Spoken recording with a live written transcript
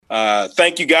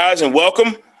Thank you guys and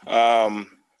welcome.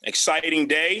 Exciting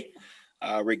day,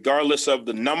 regardless of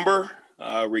the number,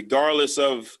 regardless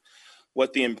of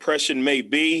what the impression may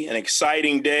be. An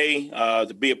exciting day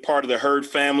to be a part of the Herd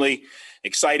family.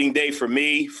 Exciting day for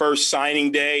me. First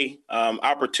signing day,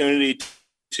 opportunity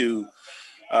to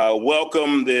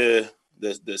welcome the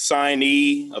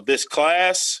signee of this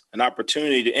class, an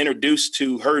opportunity to introduce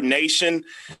to Herd Nation,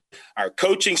 our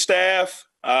coaching staff,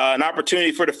 an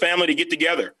opportunity for the family to get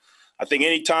together. I think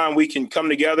anytime we can come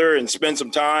together and spend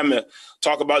some time to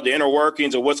talk about the inner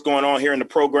workings of what's going on here in the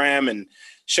program and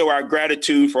show our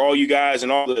gratitude for all you guys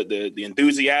and all the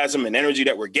enthusiasm and energy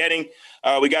that we're getting,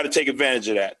 we got to take advantage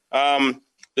of that.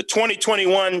 The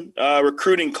 2021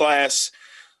 recruiting class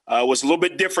was a little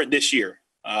bit different this year.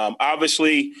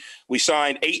 Obviously, we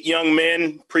signed 8 young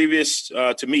men previous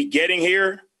to me getting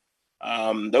here.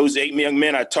 Those 8 young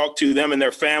men, I talked to them and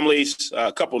their families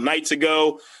a couple nights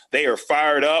ago. They are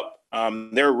fired up.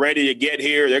 They're ready to get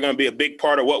here. They're going to be a big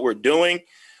part of what we're doing.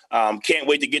 Can't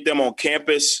wait to get them on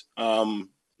campus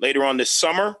later on this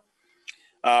summer.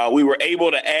 We were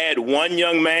able to add 1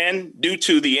 young man due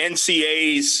to the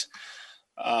NCAA's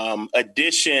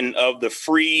addition of the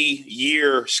free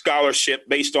year scholarship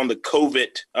based on the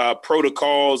COVID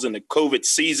protocols and the COVID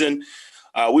season.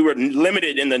 We were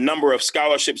limited in the number of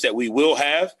scholarships that we will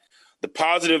have. The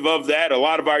positive of that, a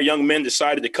lot of our young men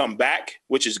decided to come back,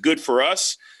 which is good for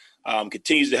us.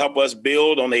 Continues to help us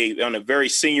build on a very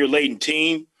senior-laden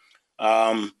team.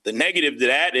 The negative to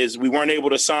that is we weren't able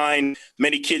to sign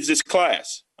many kids this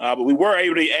class, but we were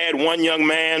able to add 1 young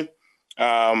man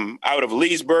out of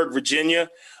Leesburg, Virginia,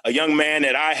 a young man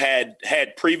that I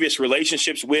had previous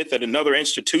relationships with at another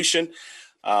institution.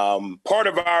 Part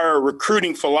of our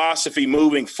recruiting philosophy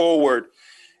moving forward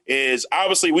is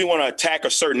obviously we want to attack a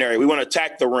certain area. We want to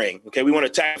attack the ring. Okay. We want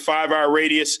to attack 5-hour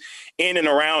radius in and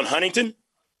around Huntington.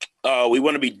 We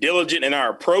want to be diligent in our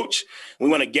approach. We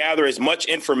want to gather as much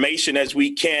information as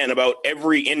we can about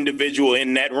every individual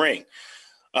in that ring.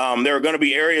 There are going to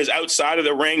be areas outside of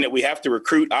the ring that we have to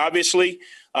recruit, obviously,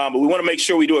 but we want to make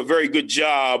sure we do a very good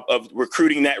job of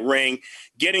recruiting that ring,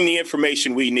 getting the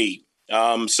information we need.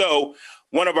 So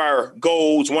one of our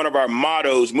goals, one of our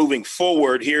mottos moving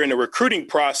forward here in the recruiting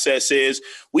process is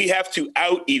we have to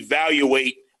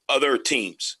out-evaluate other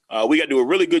teams. We got to do a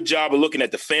really good job of looking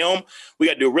at the film. We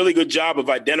got to do a really good job of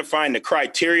identifying the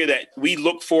criteria that we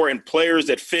look for in players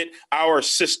that fit our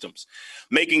systems,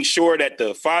 making sure that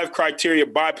the 5 criteria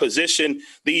by position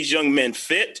these young men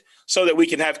fit so that we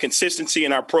can have consistency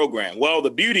in our program. Well,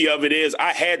 the beauty of it is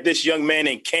I had this young man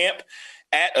in camp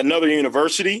at another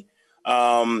university.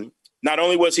 Not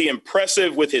only was he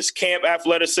impressive with his camp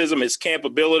athleticism, his camp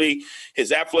ability,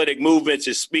 his athletic movements,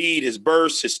 his speed, his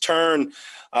burst, his turn,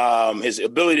 his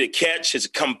ability to catch, his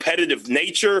competitive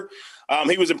nature.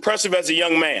 He was impressive as a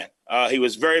young man. He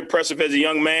was very impressive as a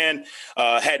young man,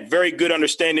 had very good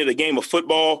understanding of the game of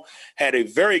football, had a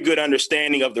very good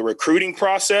understanding of the recruiting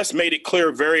process, made it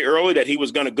clear very early that he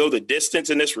was going to go the distance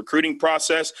in this recruiting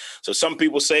process. So some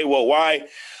people say, well, why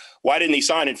didn't he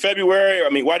sign in February? I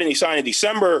mean, why didn't he sign in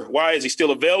December? Why is he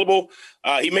still available?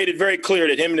 He made it very clear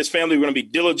that him and his family were going to be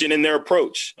diligent in their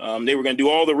approach. They were going to do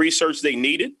all the research they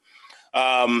needed.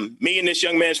 Me and this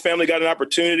young man's family got an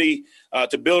opportunity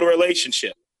to build a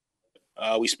relationship.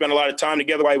 We spent a lot of time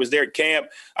together while he was there at camp,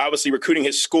 obviously recruiting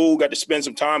his school, got to spend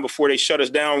some time before they shut us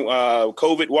down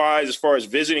COVID-wise as far as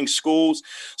visiting schools.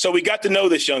 So we got to know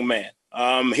this young man.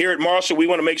 Here at Marshall, we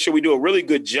want to make sure we do a really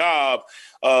good job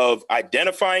of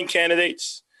identifying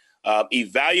candidates,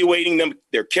 evaluating them,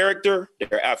 their character,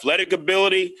 their athletic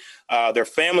ability, their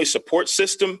family support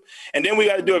system. And then we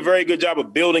got to do a very good job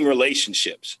of building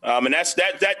relationships. And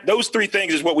those 3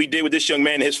 things is what we did with this young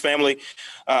man and his family.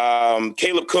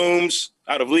 Caleb Coombs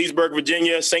out of Leesburg,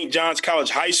 Virginia, St. John's College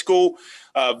High School.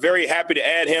 Very happy to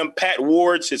add him. Pat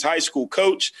Ward's his high school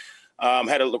coach.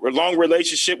 Had a long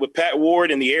relationship with Pat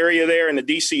Ward in the area there in the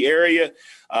DC area.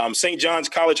 St. John's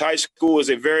College High School is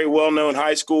a very well-known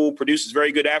high school, produces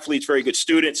very good athletes, very good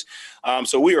students.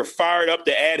 So we are fired up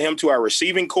to add him to our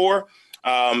receiving corps.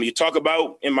 You talk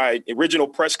about in my original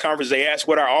press conference, they asked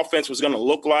what our offense was going to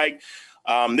look like.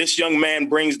 This young man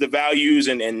brings the values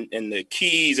and the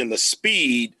keys and the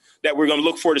speed that we're going to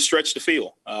look for to stretch the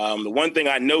field. The one thing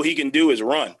I know he can do is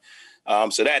run.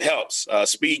 So that helps.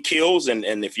 Speed kills.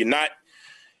 And if you're not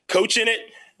coaching it,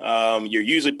 you're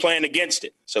usually playing against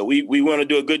it. So we want to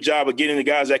do a good job of getting the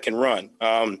guys that can run.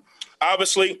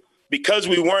 Obviously, because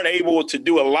we weren't able to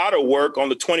do a lot of work on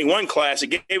the 21 class, it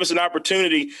gave us an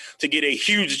opportunity to get a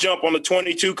huge jump on the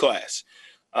 22 class.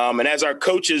 And as our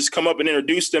coaches come up and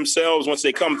introduce themselves, once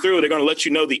they come through, they're going to let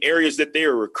you know the areas that they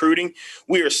are recruiting.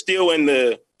 We are still in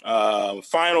the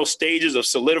Final stages of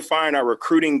solidifying our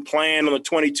recruiting plan on the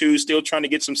 22, still trying to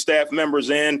get some staff members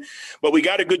in, but we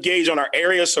got a good gauge on our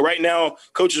area. So right now,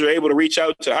 coaches are able to reach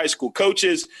out to high school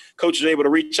coaches. Coaches are able to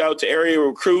reach out to area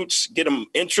recruits, get them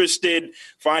interested,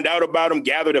 find out about them,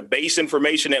 gather the base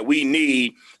information that we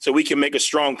need so we can make a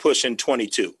strong push in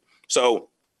 22. So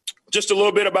just a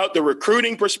little bit about the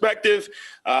recruiting perspective.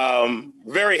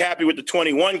 Very happy with the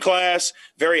 21 class,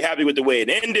 very happy with the way it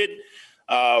ended.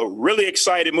 Really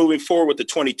excited moving forward with the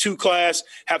 22 class.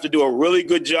 Have to do a really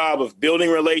good job of building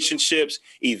relationships,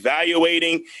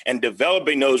 evaluating, and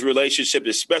developing those relationships,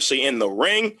 especially in the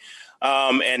ring.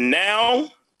 And now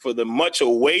for the much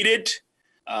awaited,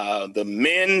 the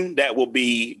men that will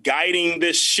be guiding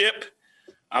this ship.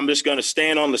 I'm just going to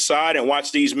stand on the side and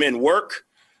watch these men work.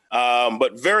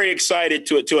 But very excited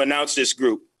to announce this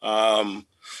group.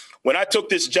 When I took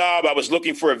this job, I was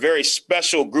looking for a very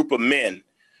special group of men.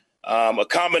 A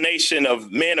combination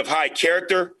of men of high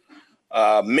character,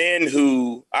 men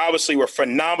who obviously were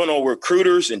phenomenal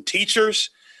recruiters and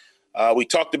teachers. We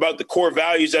talked about the core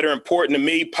values that are important to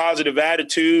me: positive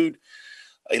attitude,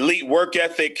 elite work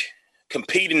ethic,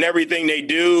 compete in everything they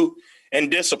do, and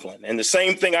discipline. And the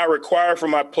same thing I require from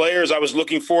my players, I was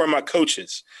looking for in my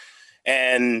coaches.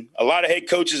 And a lot of head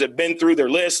coaches have been through their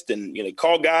list and,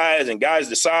 call guys and guys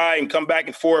decide and come back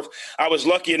and forth. I was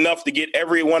lucky enough to get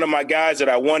every one of my guys that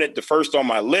I wanted the first on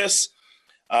my list.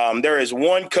 There is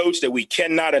one coach that we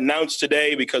cannot announce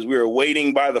today because we are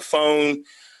waiting by the phone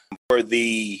for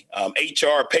the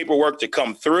HR paperwork to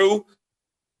come through.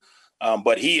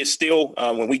 But he is still,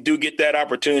 when we do get that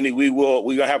opportunity, we're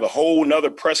going to have a whole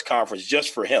nother press conference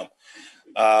just for him.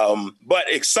 But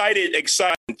excited,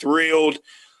 and thrilled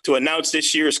to announce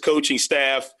this year's coaching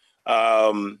staff.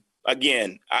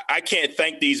 Again, I can't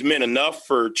thank these men enough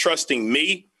for trusting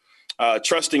me,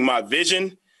 trusting my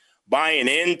vision, buying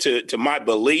into my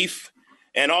belief,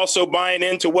 and also buying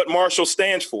into what Marshall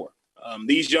stands for.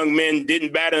 These young men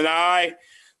didn't bat an eye.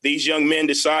 These young men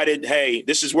decided, hey,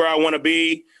 this is where I want to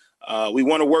be. We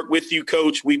want to work with you,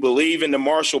 Coach. We believe in the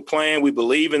Marshall plan. We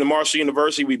believe in the Marshall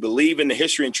University. We believe in the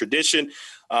history and tradition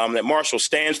that Marshall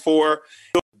stands for.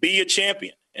 Be a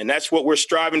champion. And that's what we're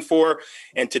striving for.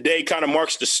 And today kind of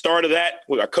marks the start of that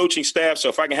with our coaching staff. So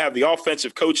if I can have the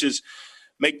offensive coaches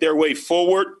make their way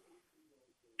forward,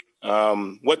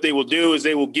 what they will do is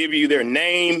they will give you their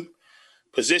name,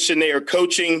 position they are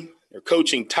coaching, their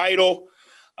coaching title,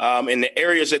 and the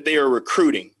areas that they are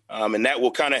recruiting. And that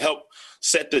will kind of help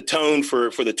set the tone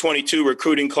for the 22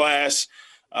 recruiting class.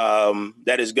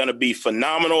 That is going to be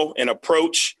phenomenal in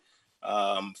approach,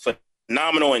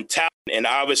 phenomenal in talent, and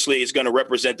obviously it's going to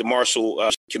represent the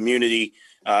Marshall community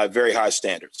very high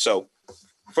standards. So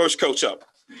first coach up.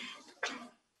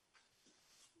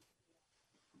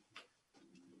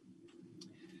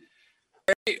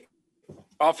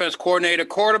 Offense coordinator,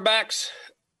 quarterbacks.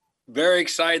 Very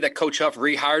excited that Coach Huff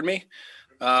rehired me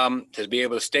to be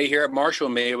able to stay here at Marshall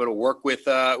and be able to work with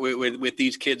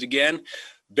these kids again.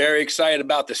 Very excited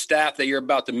about the staff that you're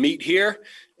about to meet here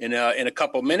in a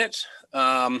couple minutes.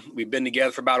 We've been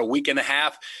together for about a week and a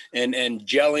half and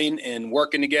gelling and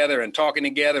working together and talking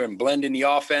together and blending the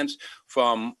offense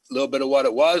from a little bit of what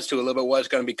it was to a little bit of what it's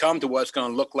going to become to what it's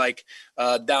going to look like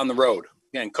down the road.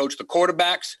 Again, coach the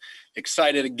quarterbacks.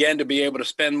 Excited again to be able to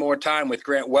spend more time with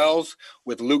Grant Wells,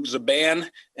 with Luke Zaban,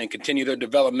 and continue their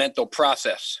developmental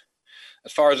process.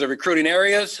 As far as the recruiting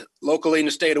areas, locally in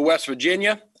the state of West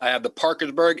Virginia, I have the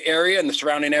Parkersburg area and the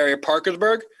surrounding area of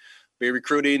Parkersburg. Be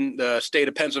recruiting the state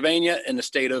of Pennsylvania and the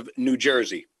state of New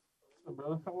Jersey. Hey,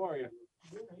 brother, how are you?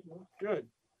 Good.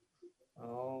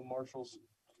 Oh, Marshall's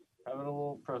having a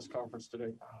little press conference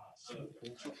today.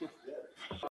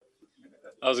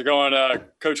 How's it going?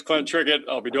 Coach Clint Trickett.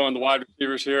 I'll be doing the wide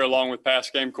receivers here along with pass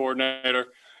game coordinator.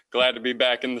 Glad to be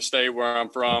back in the state where I'm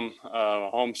from,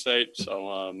 home state.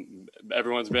 So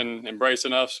everyone's been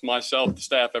embracing us, myself, the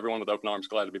staff, everyone with open arms.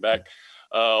 Glad to be back.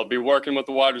 I'll be working with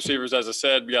the wide receivers. As I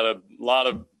said, we got a lot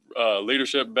of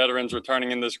leadership veterans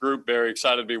returning in this group. Very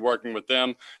excited to be working with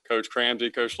them. Coach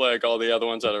Cramsey, Coach Legg, all the other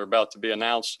ones that are about to be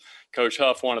announced. Coach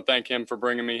Huff, want to thank him for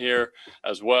bringing me here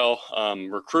as well.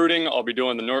 Recruiting, I'll be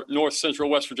doing the North Central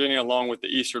West Virginia along with the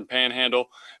Eastern Panhandle.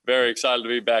 Very excited to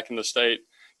be back in the state.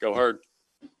 Go Herd.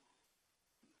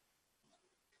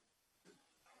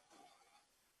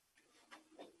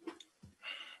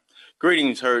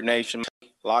 Greetings, Herd Nation.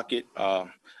 Lockett,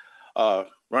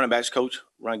 running backs coach,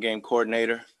 run game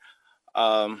coordinator.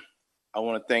 I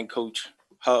want to thank Coach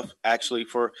Huff actually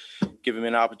for giving me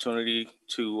an opportunity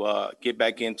to get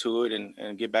back into it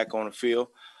and get back on the field.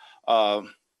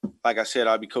 Like I said,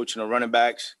 I'll be coaching the running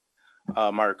backs.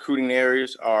 My recruiting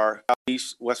areas are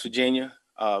East West Virginia,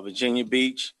 Virginia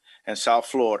Beach, and South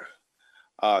Florida.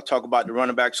 Talk about the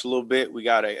running backs a little bit. We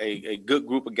got a good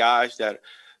group of guys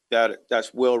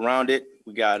that's well-rounded.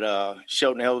 We got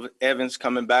Shelton Evans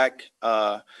coming back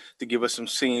to give us some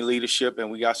senior leadership,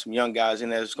 and we got some young guys in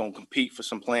there that's going to compete for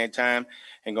some playing time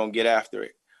and going to get after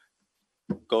it.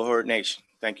 Go Herd Nation.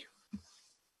 Thank you.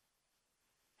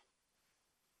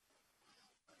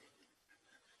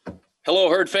 Hello,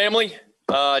 Herd family.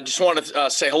 Just want to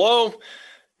say hello.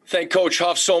 Thank Coach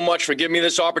Huff so much for giving me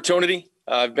this opportunity.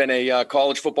 I've been a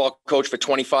college football coach for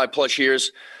 25 plus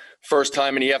years. First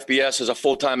time in the FBS as a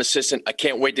full-time assistant. I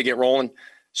can't wait to get rolling.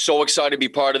 So excited to be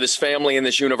part of this family and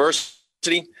this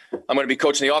university. I'm going to be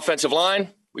coaching the offensive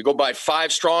line. We go by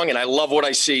 5 strong, and I love what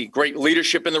I see. Great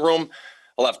leadership in the room.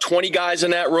 I'll have 20 guys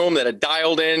in that room that are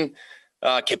dialed in,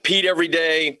 compete every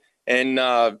day,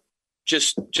 and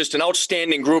just an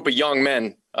outstanding group of young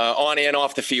men on and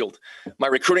off the field. My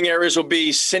recruiting areas will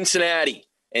be Cincinnati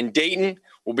and Dayton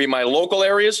will be my local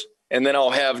areas, and then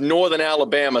I'll have Northern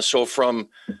Alabama, so from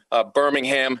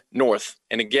Birmingham north.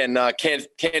 And again, can't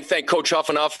thank Coach Huff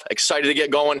enough. Excited to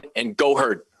get going, and go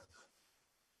Herd.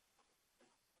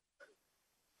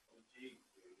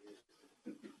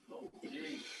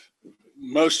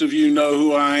 Most of you know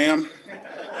who I am.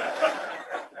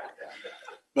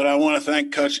 But I want to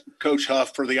thank Coach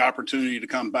Huff for the opportunity to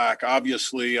come back.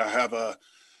 Obviously, I have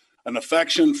an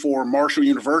affection for Marshall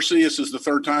University. This is the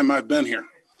 3rd time I've been here.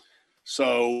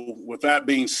 So with that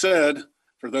being said,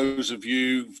 for those of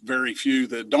you, very few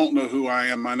that don't know who I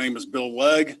am, my name is Bill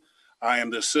Legg. I am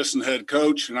the assistant head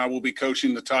coach, and I will be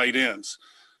coaching the tight ends.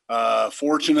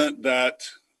 Fortunate that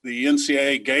the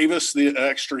NCAA gave us the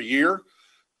extra year,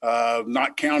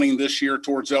 not counting this year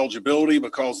towards eligibility,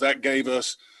 because that gave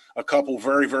us a couple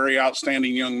very, very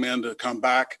outstanding young men to come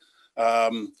back,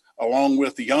 along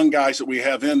with the young guys that we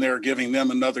have in there, giving them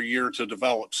another year to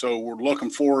develop. So we're looking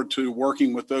forward to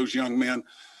working with those young men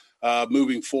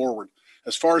moving forward.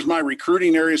 As far as my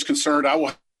recruiting area is concerned, I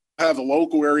will have the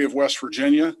local area of West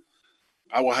Virginia.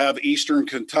 I will have Eastern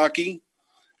Kentucky.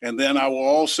 And then I will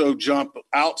also jump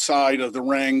outside of the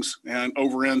rings and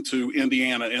over into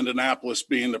Indiana, Indianapolis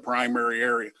being the primary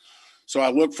area. So I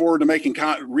look forward to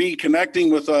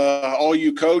reconnecting with all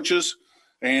you coaches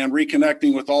and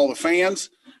reconnecting with all the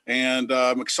fans. And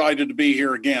I'm excited to be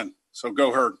here again. So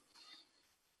go Herd.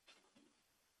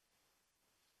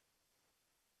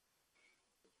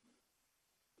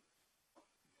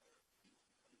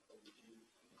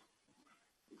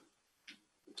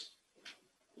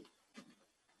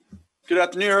 Good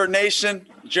afternoon, Herd Nation.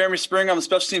 Jeremy Spring, I'm the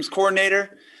special teams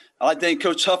coordinator. I'd like to thank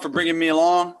Coach Huff for bringing me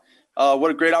along.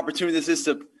 What a great opportunity this is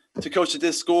to coach at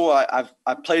this school.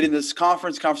 I've played in this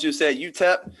Conference USA at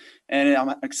UTEP, and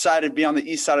I'm excited to be on the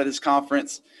east side of this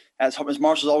conference, as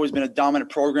Marshall's always been a dominant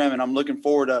program, and I'm looking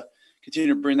forward to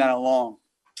continue to bring that along.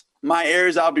 My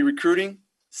areas I'll be recruiting: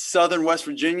 Southern West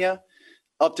Virginia,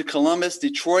 up to Columbus,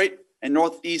 Detroit, and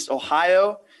Northeast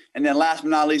Ohio. And then last but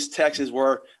not least, Texas,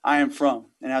 where I am from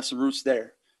and have some roots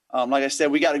there. Like I said,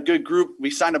 we got a good group.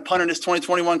 We signed a punter in this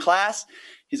 2021 class.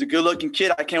 He's a good-looking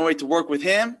kid. I can't wait to work with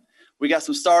him. We got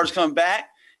some stars coming back,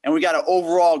 and we got an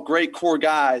overall great core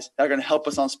guys that are going to help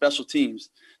us on special teams.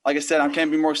 Like I said, I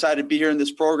can't be more excited to be here in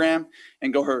this program,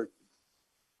 and go Herd.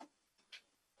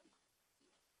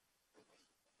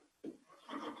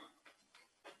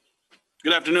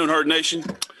 Good afternoon, Herd Nation.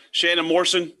 Shannon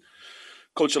Morrison,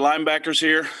 coach of linebackers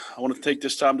here. I want to take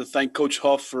this time to thank Coach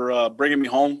Huff for bringing me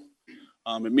home.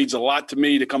 It means a lot to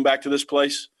me to come back to this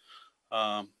place.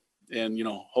 And, you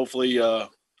know, hopefully I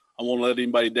won't let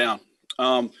anybody down.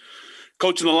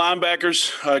 Coaching the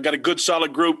linebackers, got a good,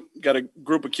 solid group. Got a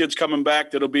group of kids coming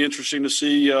back that'll be interesting to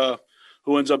see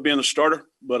who ends up being the starter.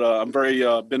 But I'm very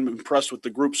been impressed with the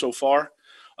group so far.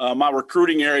 My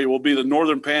recruiting area will be the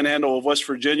northern panhandle of West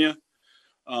Virginia,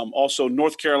 also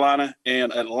North Carolina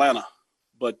and Atlanta.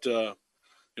 But, you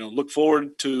know, look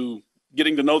forward to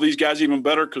getting to know these guys even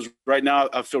better, because right now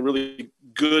I feel really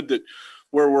good that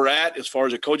where we're at as far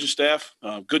as a coaching staff,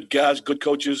 good guys, good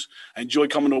coaches. I enjoy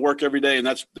coming to work every day, and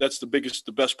that's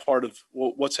the best part of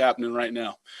what's happening right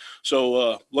now.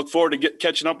 So look forward to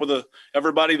catching up with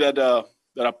everybody that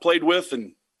I played with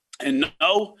and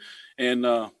know, and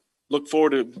look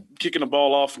forward to kicking the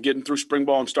ball off and getting through spring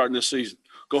ball and starting this season.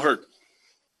 Go Herd.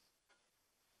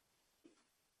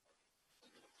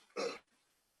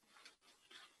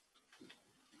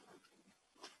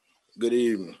 Good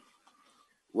evening.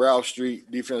 Ralph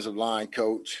Street, defensive line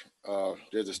coach.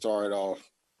 Just to start off,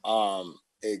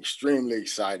 extremely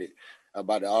excited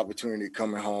about the opportunity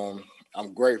coming home.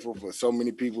 I'm grateful for so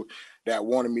many people that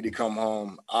wanted me to come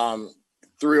home. I'm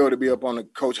thrilled to be up on the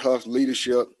Coach Huff's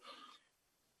leadership.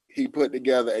 He put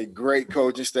together a great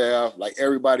coaching staff. Like,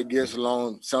 everybody gets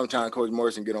along. Sometimes Coach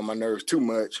Morrison get on my nerves too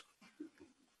much,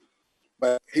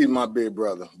 but he's my big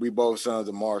brother. We both sons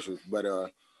of Marshall. But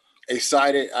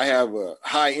excited. I have a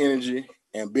high energy,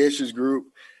 ambitious group.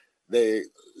 They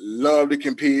love to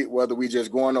compete, whether we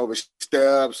just going over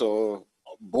steps or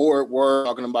board work,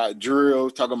 talking about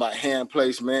drills, talking about hand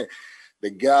placement. The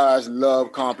guys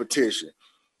love competition.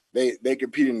 They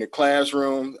compete in the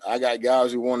classroom. I got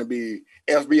guys who want to be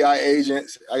FBI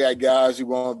agents. I got guys who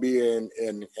want to be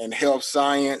in health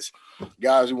science,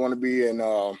 guys who want to be in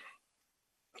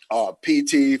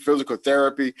PT, physical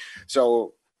therapy.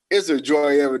 So it's a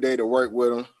joy every day to work with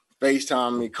them,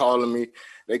 FaceTime me, calling me.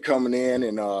 They coming in,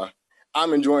 and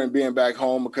I'm enjoying being back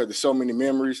home because there's so many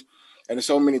memories and there's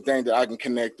so many things that I can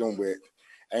connect them with.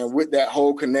 And with that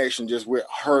whole connection, just with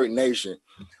Herd Nation,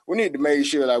 we need to make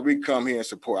sure that we come here and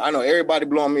support. I know everybody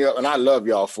blowing me up, and I love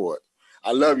y'all for it.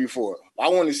 I love you for it. I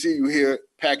want to see you here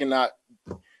packing out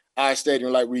our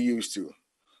stadium like we used to.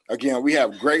 Again, we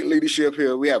have great leadership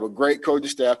here. We have a great coaching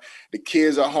staff. The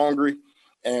kids are hungry,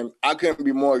 and I couldn't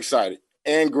be more excited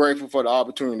and grateful for the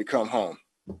opportunity to come home.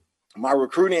 My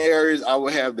recruiting areas, I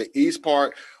will have the east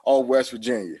part of West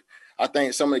Virginia. I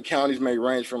think some of the counties may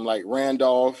range from like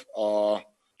Randolph,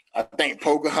 I think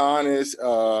Pocahontas.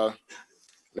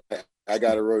 I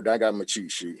got a road. I got my cheat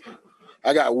sheet.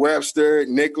 I got Webster,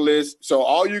 Nicholas. So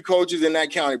all you coaches in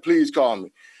that county, please call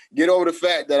me. Get over the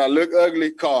fact that I look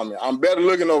ugly, call me. I'm better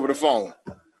looking over the phone.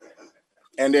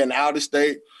 And then out of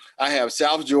state, I have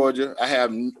South Georgia. I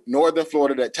have Northern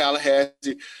Florida, that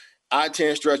Tallahassee.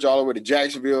 I-10 stretch all the way to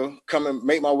Jacksonville,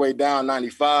 make my way down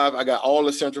 95. I got all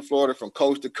of Central Florida from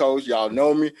coast to coast. Y'all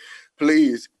know me.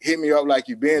 Please hit me up like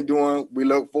you've been doing. We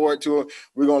look forward to it.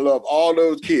 We're going to love all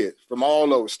those kids from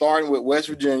all over, starting with West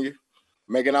Virginia,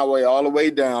 making our way all the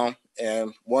way down.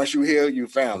 And once you here, you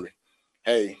family.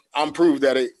 Hey, I'm proof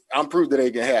that it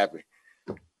can happen.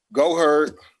 Go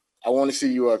Herd. I want to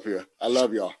see you up here. I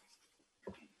love y'all.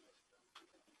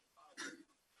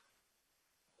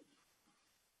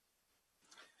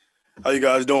 How you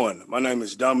guys doing? My name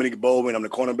is Dominique Bowman. I'm the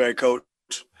cornerback coach.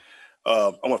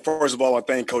 First of all, I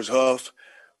thank Coach Huff.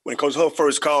 When Coach Huff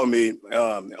first called me,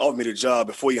 offered me the job,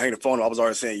 before he hung the phone, I was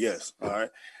already saying yes. All right.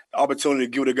 The opportunity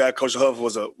to give the guy Coach Huff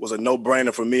was a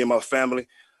no-brainer for me and my family.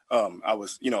 I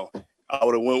would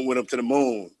have went with him to the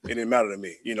moon. It didn't matter to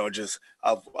me.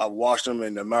 I watched him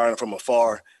and admired him from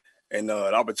afar, and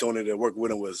the opportunity to work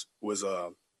with him was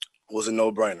a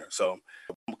no-brainer. So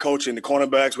I'm coaching the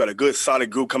cornerbacks. We got a good, solid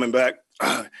group coming back.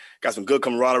 Got some good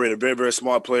camaraderie. They're very, very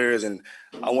smart players, and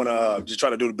I want to just try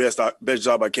to do the best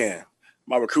job I can.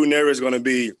 My recruiting area is going to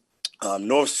be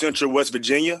North Central West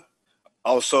Virginia.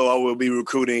 Also, I will be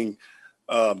recruiting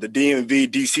the DMV,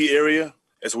 DC area,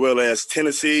 as well as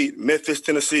Tennessee, Memphis,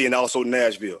 Tennessee, and also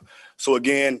Nashville. So,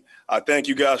 again, I thank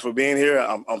you guys for being here.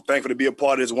 I'm thankful to be a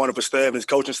part of this wonderful staff and this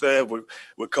coaching staff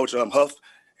with Coach Huff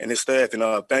and his staff.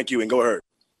 And thank you, and go Herd.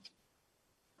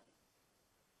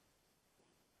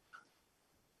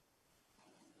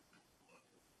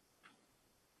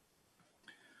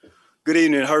 Good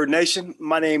evening, Herd Nation.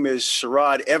 My name is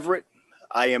Sherrod Everett.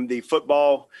 I am the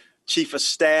football chief of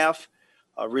staff,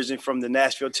 originally from the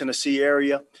Nashville, Tennessee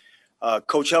area.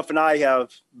 Coach Huff and I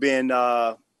have been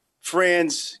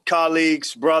friends,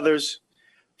 colleagues, brothers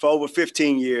for over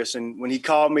 15 years. And when he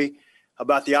called me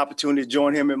about the opportunity to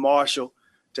join him in Marshall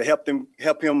to help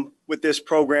him with this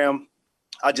program,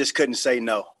 I just couldn't say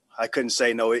no. I couldn't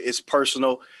say no. It's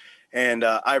personal. And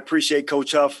I appreciate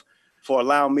Coach Huff for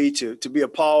allowing me to be a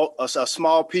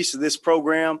small piece of this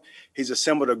program. He's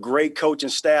assembled a great coaching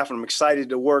staff, and I'm excited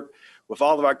to work with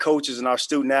all of our coaches and our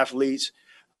student athletes.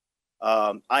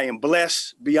 I am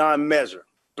blessed beyond measure.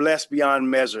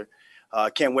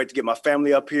 Can't wait to get my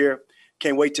family up here.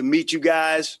 Can't wait to meet you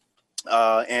guys,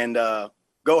 and go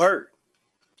Herd.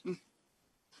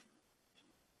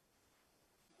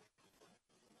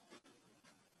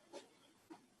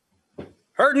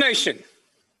 Herd Nation,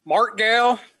 Mark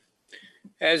Gale.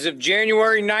 As of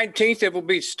January 19th, it will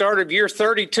be the start of year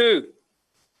 32.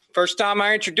 First time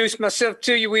I introduced myself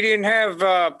to you, we didn't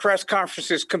have press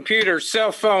conferences, computers,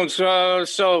 cell phones.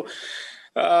 So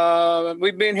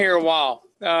we've been here a while.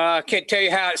 I can't tell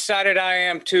you how excited I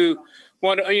am to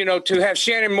have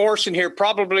Shannon Morrison here,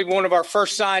 probably one of our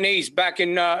first signees back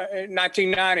in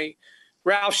 1990.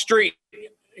 Ralph Street,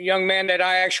 a young man that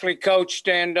I actually coached,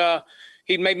 and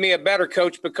he made me a better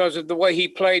coach because of the way he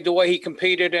played, the way he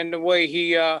competed, and the way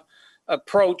he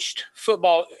approached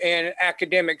football and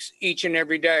academics each and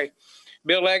every day.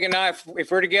 Bill Egg and I,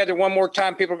 if we're together one more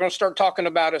time, people are going to start talking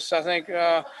about us, I think.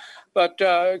 But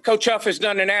Coach Huff has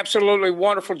done an absolutely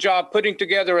wonderful job putting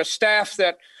together a staff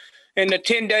that in the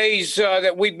 10 days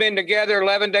that we've been together,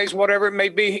 11 days, whatever it may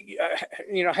be.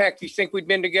 Heck, you think we've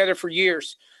been together for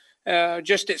years.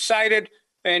 Just excited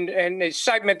and the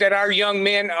excitement that our young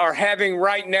men are having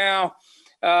right now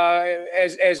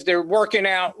as they're working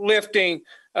out, lifting,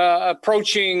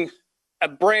 approaching a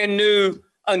brand new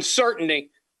uncertainty,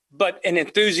 but an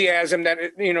enthusiasm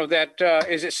that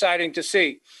is exciting to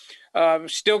see.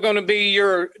 Still going to be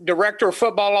your director of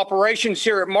football operations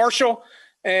here at Marshall.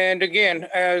 And again,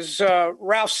 as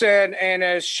Ralph said, and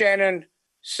as Shannon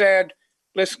said,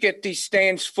 let's get these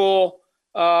stands full.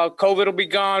 COVID will be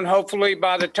gone, hopefully,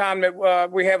 by the time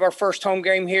that we have our first home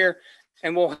game here,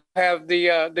 and we'll have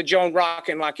the Joan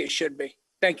rocking like it should be.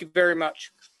 Thank you very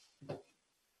much.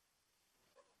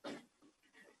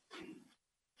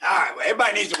 All right, well,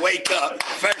 everybody needs to wake up,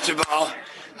 first of all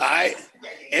right?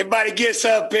 Everybody gets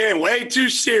up here and way too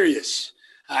serious.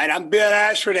 All right, I'm Bill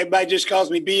Ashford. Everybody just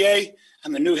calls me BA.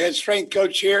 I'm the new head strength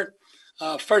coach here.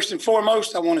 First and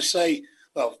foremost, I want to say,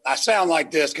 well, I sound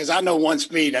like this because I know one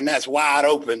speed, and that's wide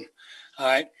open. All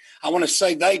right, I want to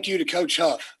say thank you to Coach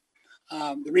Huff.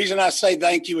 The reason I say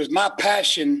thank you is my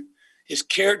passion is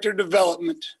character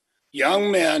development, young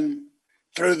men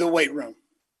through the weight room.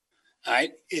 All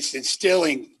right, it's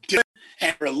instilling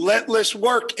and relentless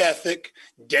work ethic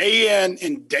day in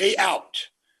and day out.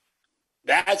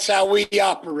 That's how we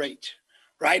operate.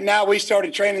 Right now, we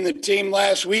started training the team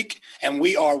last week, and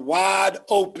we are wide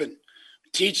open,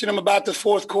 teaching them about the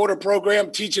fourth quarter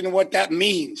program, teaching them what that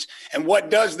means. And what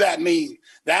does that mean?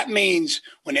 That means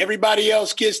when everybody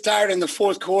else gets tired in the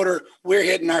fourth quarter, we're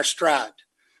hitting our stride.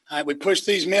 All right, we push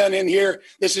these men in here.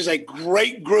 This is a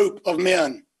great group of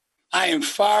men. I am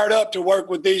fired up to work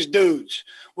with these dudes.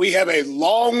 We have a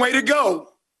long way to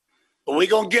go, but we're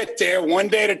going to get there one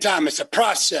day at a time. It's a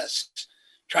process.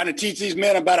 Trying to teach these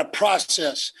men about a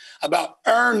process, about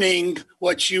earning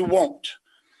what you want.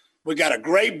 We got a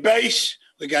great base.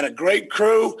 We got a great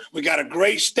crew. We got a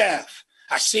great staff.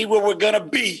 I see where we're going to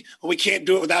be, but we can't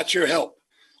do it without your help.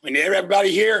 We need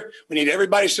everybody here. We need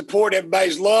everybody's support,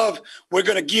 everybody's love. We're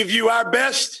going to give you our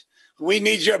best. We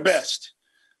need your best.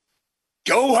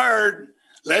 Go Herd.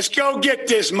 Let's go get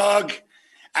this mug.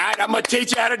 All right, I'm going to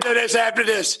teach you how to do this after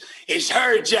this. It's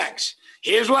Herd Jacks.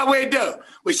 Here's what we do.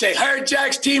 We say, Herd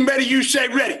Jacks, team ready, you say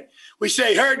ready. We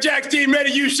say, Herd Jacks, team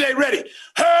ready, you say ready.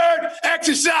 Herd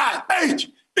exercise,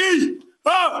 H-E-O-D,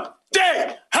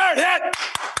 Herd head.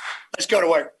 Let's go to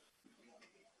work.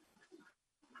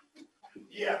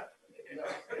 Yeah.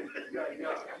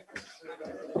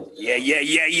 Yeah.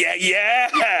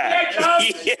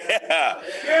 Get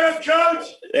him, Coach.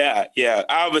 Yeah.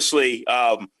 Obviously,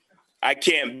 I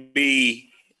can't be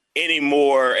any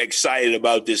more excited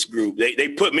about this group. They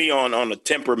put me on a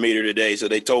temper meter today, so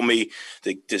they told me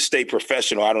to stay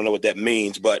professional. I don't know what that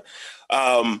means, but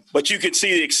you could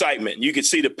see the excitement. You could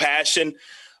see the passion.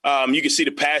 You can see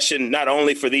the passion not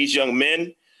only for these young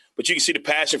men, but you can see the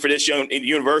passion for this young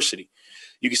university.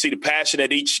 You can see the passion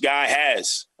that each guy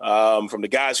has, from the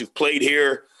guys who've played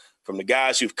here, from the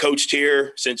guys who've coached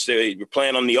here since they were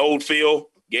playing on the old field,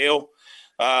 Gail,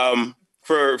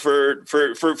 for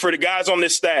the guys on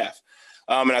this staff.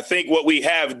 And I think what we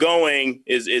have going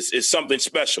is something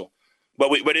special.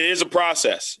 But it is a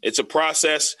process. It's a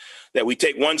process that we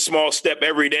take one small step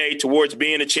every day towards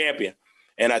being a champion.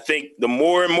 And I think the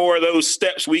more and more of those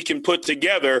steps we can put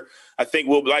together, I think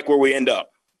we'll like where we end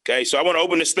up. Okay, so I want to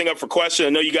open this thing up for questions. I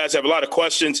know you guys have a lot of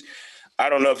questions. I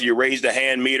don't know if you raise the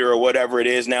hand meter or whatever it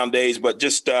is nowadays, but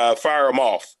just fire them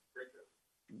off.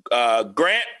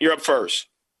 Grant, you're up first.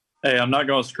 Hey, I'm not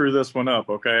going to screw this one up,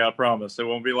 okay? I promise. It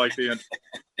won't be like the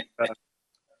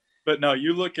but no,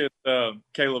 you look at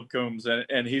Caleb Coombs,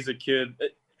 and he's a kid.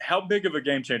 How big of a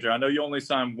game changer? I know you only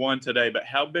signed one today, but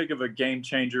how big of a game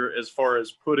changer as far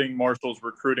as putting Marshall's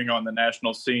recruiting on the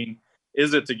national scene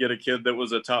is it to get a kid that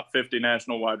was a top 50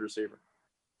 national wide receiver?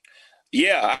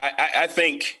 Yeah, I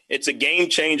think it's a game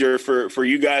changer for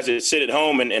you guys that sit at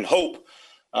home and hope.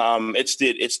 It's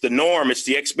the norm. It's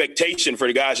the expectation for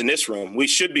the guys in this room. We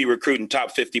should be recruiting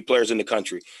top 50 players in the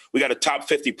country. We got a top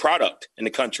 50 product in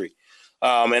the country.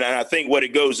 And I think what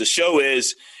it goes to show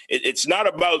is it's not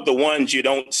about the ones you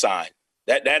don't sign.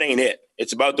 That ain't it.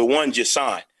 It's about the ones you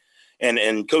sign.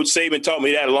 And Coach Saban taught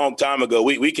me that a long time ago.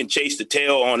 We can chase the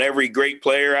tail on every great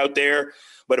player out there,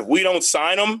 but if we don't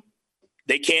sign them,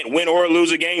 they can't win or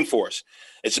lose a game for us.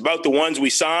 It's about the ones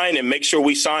we sign and make sure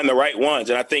we sign the right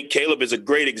ones. And I think Caleb is a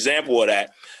great example of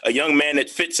that. A young man that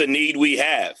fits a need we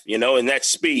have, and that's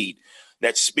speed.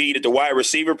 That's speed at the wide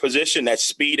receiver position. That's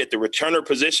speed at the returner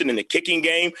position in the kicking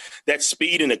game. That's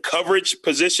speed in the coverage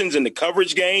positions in the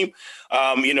coverage game.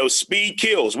 Speed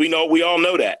kills. We all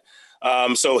know that.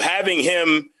 So having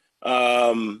him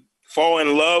fall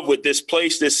in love with this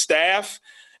place, this staff,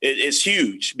 is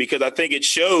huge, because I think it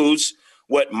shows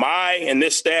what my and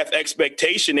this staff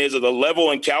expectation is of the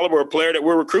level and caliber of player that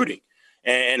we're recruiting.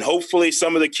 And hopefully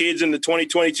some of the kids in the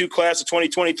 2022 class, the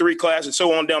 2023 class, and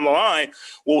so on down the line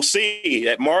will see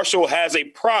that Marshall has a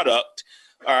product,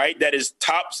 all right, that is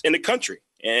tops in the country.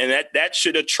 And that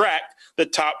should attract the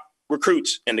top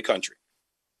recruits in the country.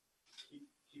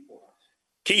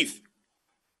 Keith.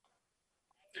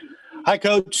 Hi,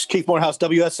 Coach. Keith Morehouse,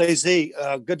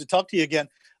 WSAZ. Good to talk to you again.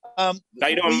 How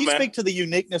you doing, will you man? speak to the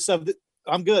uniqueness of the –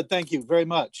 I'm good. Thank you very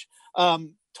much.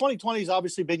 2020 has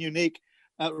obviously been unique.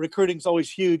 Recruiting is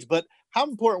always huge, but how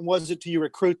important was it to you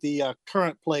recruit the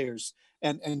current players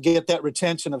and get that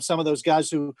retention of some of those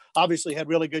guys who obviously had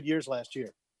really good years last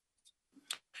year?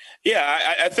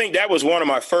 Yeah, I think that was one of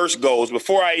my first goals.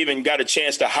 Before I even got a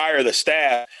chance to hire the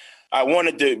staff, I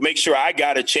wanted to make sure I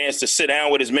got a chance to sit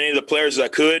down with as many of the players as I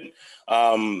could.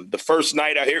 The first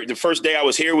day I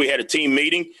was here, we had a team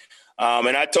meeting.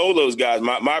 And I told those guys,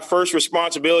 my first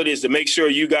responsibility is to make sure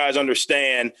you guys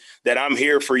understand that I'm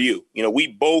here for you. You know, we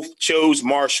both chose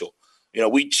Marshall. You know,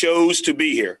 we chose to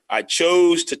be here. I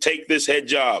chose to take this head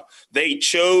job. They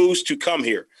chose to come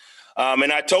here.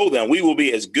 And I told them we will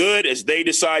be as good as they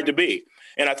decide to be.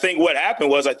 And I think what happened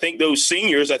was, I think those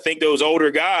seniors, I think those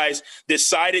older guys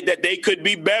decided that they could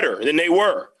be better than they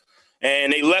were.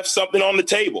 And they left something on the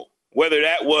table, whether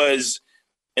that was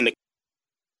in the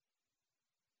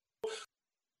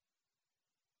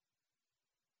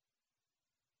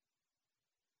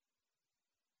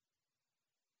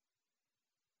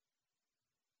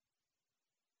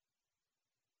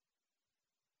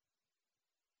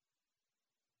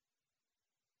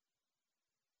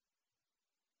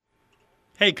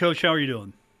Hey, Coach, how are you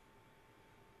doing?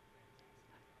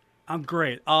 I'm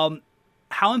great.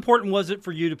 How important was it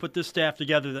for you to put this staff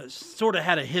together that sort of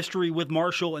had a history with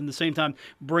Marshall and at the same time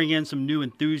bring in some new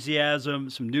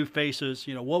enthusiasm, some new faces?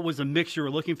 You know, what was the mix you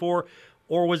were looking for?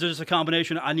 Or was it just a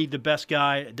combination, I need the best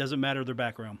guy, it doesn't matter their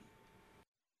background?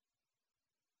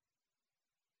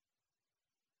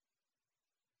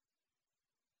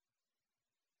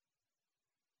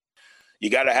 You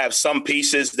got to have some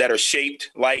pieces that are shaped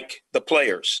like the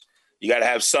players. You got to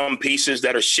have some pieces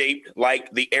that are shaped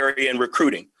like the area in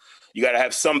recruiting. You got to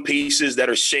have some pieces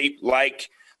that are shaped like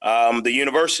the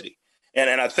university.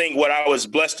 And I think what I was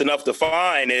blessed enough to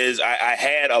find is I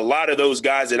had a lot of those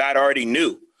guys that I'd already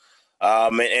knew.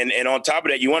 And on top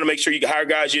of that, you want to make sure you hire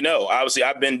guys you know. Obviously,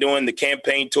 I've been doing the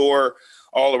campaign tour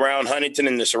all around Huntington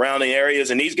and the surrounding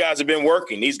areas, and these guys have been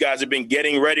working. These guys have been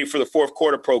getting ready for the fourth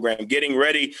quarter program, getting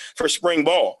ready for spring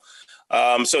ball.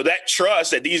 So that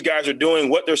trust that these guys are doing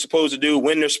what they're supposed to do,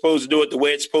 when they're supposed to do it, the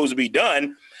way it's supposed to be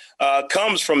done,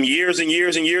 comes from years and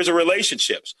years and years of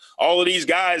relationships. All of these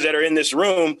guys that are in this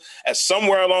room, as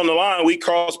somewhere along the line, we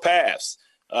crossed paths.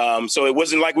 So it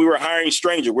wasn't like we were hiring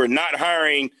strangers. We're not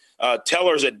hiring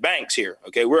tellers at banks here.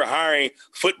 Okay. We're hiring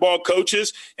football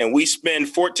coaches, and we spend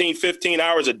 14, 15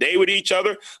 hours a day with each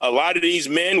other. A lot of these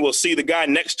men will see the guy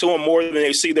next to them more than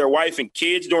they see their wife and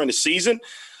kids during the season.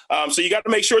 So you got to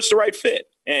make sure it's the right fit.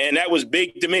 And that was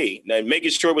big to me,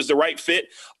 making sure it was the right fit.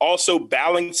 Also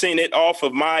balancing it off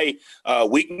of my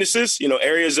weaknesses, you know,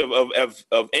 areas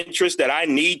of interest that I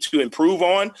need to improve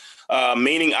on,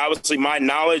 meaning obviously my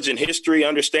knowledge and history,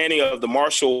 understanding of the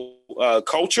Marshall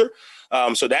culture.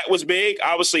 So that was big.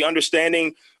 Obviously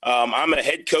understanding I'm a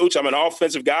head coach. I'm an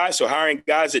offensive guy. So hiring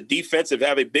guys at defensive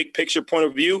have a big picture point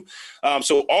of view.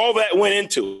 So all that went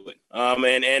into it.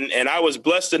 And I was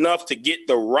blessed enough to get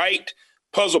the right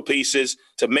puzzle pieces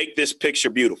to make this picture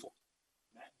beautiful.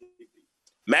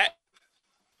 Matt.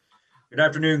 Good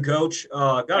afternoon, Coach.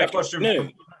 Got a question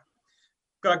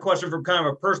from kind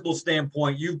of a personal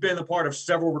standpoint. You've been a part of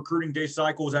several recruiting day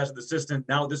cycles as an assistant.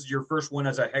 Now this is your first one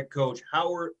as a head coach.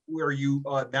 How are you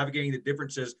navigating the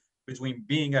differences between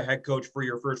being a head coach for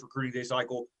your first recruiting day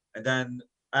cycle and then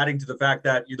adding to the fact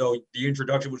that, you know, the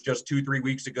introduction was just 2-3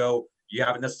 weeks ago? You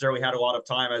haven't necessarily had a lot of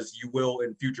time as you will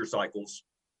in future cycles.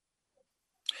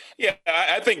 Yeah,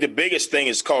 I think the biggest thing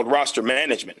is called roster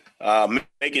management,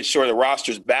 making sure the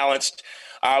roster's balanced.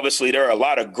 Obviously, there are a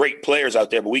lot of great players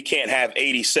out there, but we can't have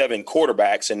 87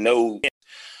 quarterbacks and no.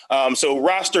 So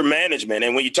roster management.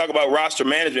 And when you talk about roster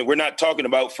management, we're not talking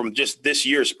about from just this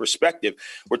year's perspective.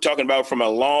 We're talking about from a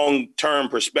long-term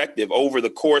perspective over the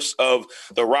course of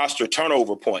the roster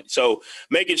turnover point. So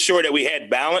making sure that we had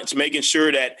balance, making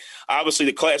sure that obviously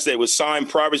the class that was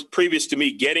signed previous to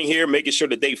me getting here, making sure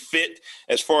that they fit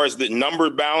as far as the number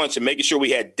balance and making sure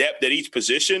we had depth at each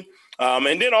position.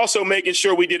 And then also making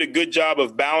sure we did a good job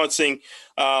of balancing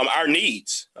our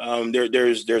needs.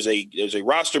 There's a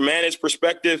roster managed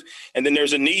perspective, and then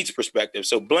there's a needs perspective.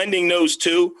 So blending those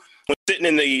two, when sitting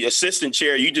in the assistant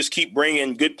chair, you just keep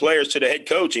bringing good players to the head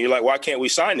coach, and you're like, why can't we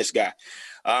sign this guy?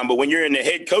 But when you're in the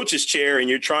head coach's chair and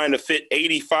you're trying to fit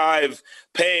 85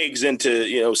 pegs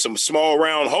into, some small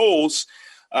round holes,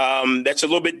 that's a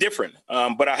little bit different.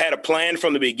 But I had a plan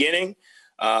from the beginning.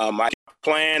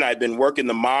 I've been working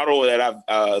the model that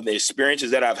the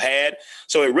experiences that I've had.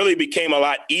 So it really became a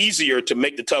lot easier to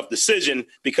make the tough decision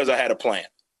because I had a plan.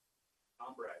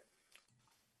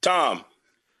 Tom.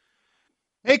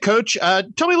 Hey, Coach,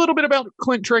 tell me a little bit about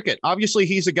Clint Trickett. Obviously,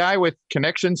 he's a guy with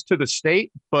connections to the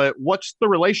state, but what's the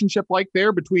relationship like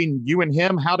there between you and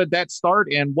him? How did that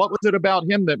start? And what was it about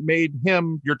him that made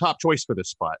him your top choice for this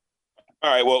spot? All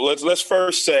right, well, let's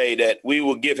first say that we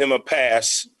will give him a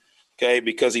pass, okay,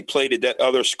 because he played at that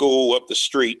other school up the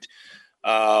street.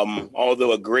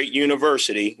 Although a great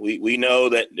university, we know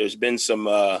that there's been some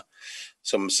love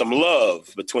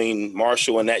between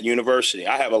Marshall and that university.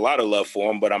 I have a lot of love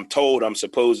for him, but I'm told I'm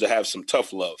supposed to have some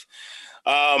tough love.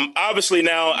 Obviously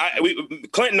now,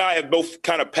 Clint and I have both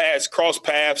kind of crossed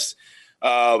paths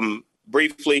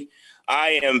briefly.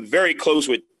 I am very close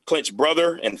with Clint's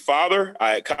brother and father.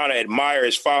 I kind of admire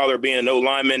his father being an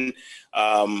O-lineman.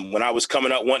 When I was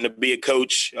coming up wanting to be a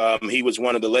coach, he was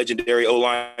one of the legendary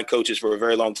O-line coaches for a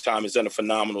very long time. He's done a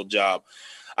phenomenal job.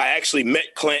 I actually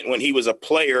met Clint when he was a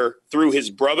player through his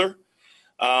brother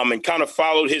and kind of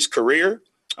followed his career.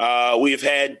 We've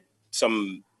had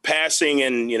some passing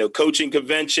and, coaching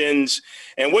conventions.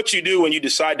 And what you do when you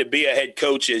decide to be a head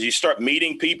coach is you start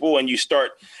meeting people and you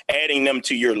start adding them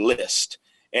to your list.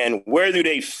 And where do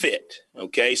they fit?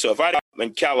 Okay, so if I'm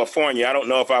in California, I don't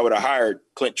know if I would have hired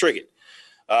Clint Trickett.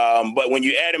 But when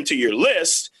you add him to your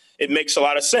list, it makes a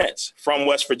lot of sense. From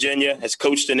West Virginia, has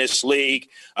coached in this league,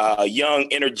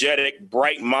 young, energetic,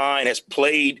 bright mind, has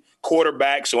played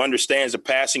quarterback, so understands the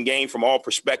passing game from all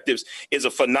perspectives, is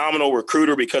a phenomenal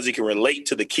recruiter because he can relate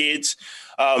to the kids.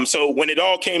 So when it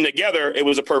all came together, it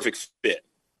was a perfect fit.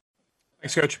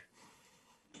 Thanks, Coach.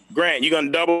 Grant, you're going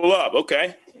to double up.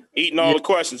 Okay. Eating all the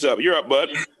questions up. You're up, bud.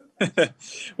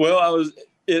 Well,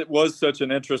 it was such an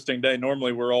interesting day.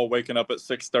 Normally we're all waking up at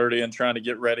 6:30 and trying to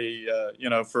get ready,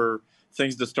 for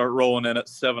things to start rolling in at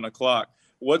 7:00.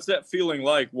 What's that feeling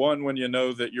like? One, when you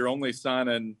know that you're only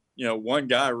signing, one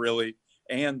guy really,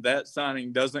 and that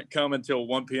signing doesn't come until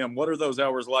 1 p.m. What are those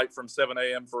hours like from 7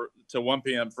 a.m. to 1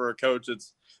 p.m. for a coach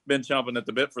that's been chomping at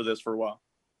the bit for this for a while?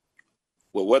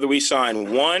 Well, whether we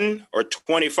sign 1 or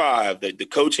 25, the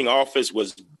coaching office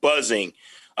was buzzing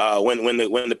when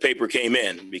the paper came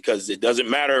in, because it doesn't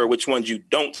matter which ones you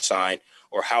don't sign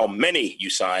or how many you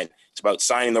sign. It's about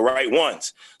signing the right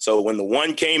ones. So when the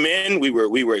one came in, we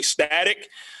were ecstatic.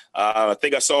 I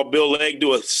think I saw Bill Legg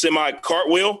do a semi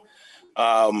cartwheel.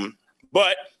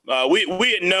 But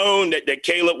we had known that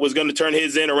Caleb was going to turn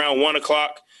his in around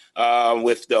 1:00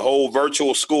 with the whole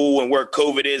virtual school and where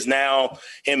COVID is now,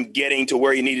 him getting to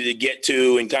where he needed to get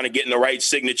to and kind of getting the right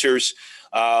signatures.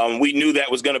 We knew that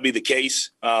was going to be the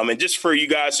case. And just for you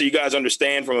guys, so you guys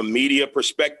understand from a media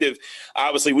perspective,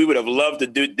 obviously we would have loved to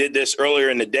did this earlier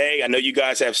in the day. I know you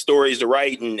guys have stories to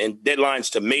write and deadlines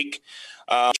to make.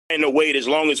 Trying to wait as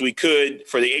long as we could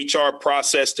for the HR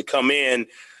process to come in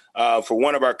for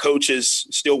one of our coaches,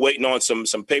 still waiting on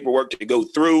some paperwork to go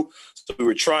through. So we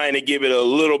were trying to give it a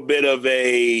little bit of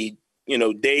a,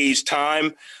 day's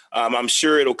time. I'm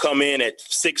sure it'll come in at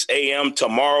 6 a.m.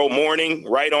 tomorrow morning,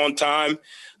 right on time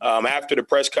after the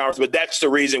press conference. But that's the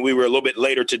reason we were a little bit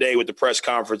later today with the press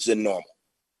conference than normal.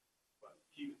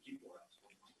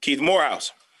 Keith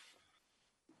Morehouse.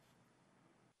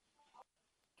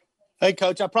 Hey,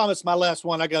 Coach, I promised my last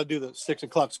one. I got to do the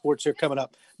 6:00 sports here coming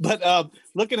up. But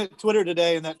looking at Twitter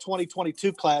today in that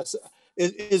 2022 class,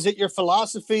 is it your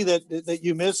philosophy that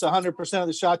you miss 100% of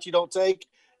the shots you don't take?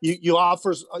 You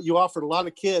offered a lot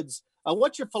of kids.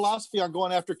 What's your philosophy on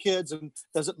going after kids, and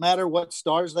does it matter what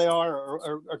stars they are,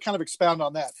 or kind of expound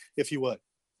on that, if you would?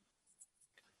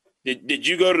 Did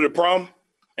you go to the prom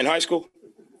in high school?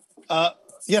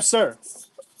 Yes, sir.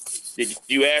 Did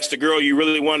you ask the girl you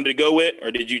really wanted to go with,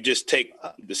 or did you just take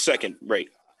the second rate?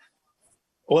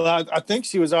 Well, I think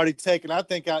she was already taken. I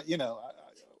think I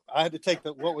had to take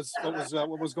what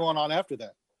was going on after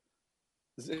that.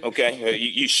 Okay,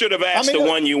 you should have asked the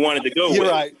one you wanted to go with. You're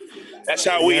right. That's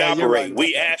how we operate. Right.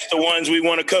 We ask the ones we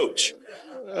want to coach.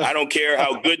 I don't care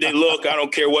how good they look. I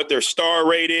don't care what their star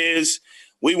rate is.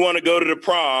 We want to go to the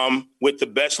prom with the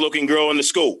best looking girl in the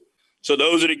school. So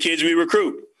those are the kids we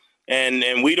recruit.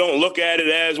 And we don't look at it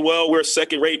as, well, we're a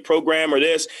second-rate program or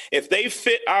this. If they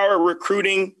fit our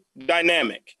recruiting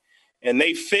dynamic and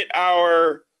they fit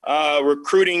our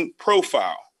recruiting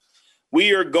profile,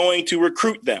 we are going to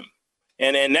recruit them.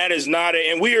 And that is not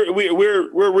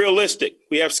we're realistic.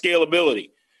 We have scalability.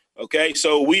 Okay,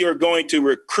 so we are going to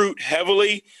recruit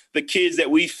heavily the kids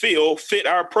that we feel fit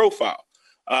our profile.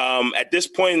 At this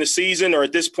point in the season or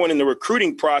at this point in the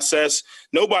recruiting process,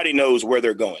 nobody knows where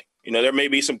they're going. You know, there may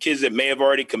be some kids that may have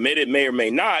already committed, may or may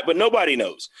not, but nobody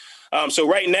knows. So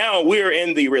right now we're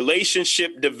in the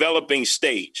relationship developing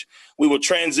stage. We will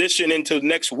transition into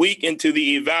next week into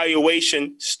the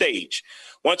evaluation stage.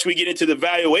 Once we get into the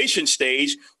evaluation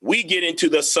stage, we get into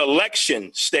the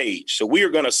selection stage. So we are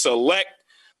going to select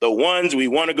the ones we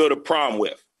want to go to prom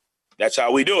with. That's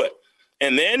how we do it.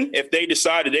 And then if they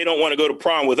decide that they don't want to go to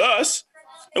prom with us,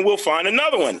 then we'll find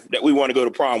another one that we want to go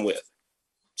to prom with.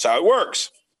 That's how it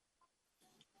works.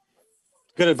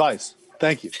 Good advice.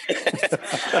 Thank you.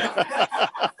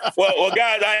 Well,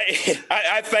 guys,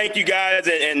 I thank you guys,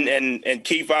 and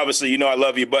Keith, obviously, you know I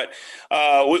love you, but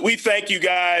we thank you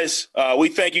guys. We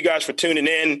thank you guys for tuning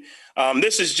in.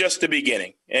 This is just the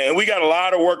beginning, and we got a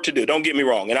lot of work to do. Don't get me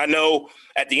wrong. And I know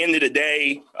at the end of the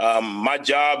day, my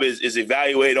job is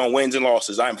evaluated on wins and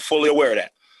losses. I'm fully aware of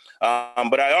that.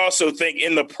 But I also think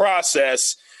in the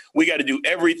process, we got to do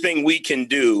everything we can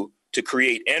do to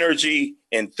create energy,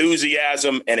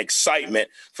 enthusiasm, and excitement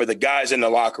for the guys in the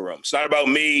locker room. It's not about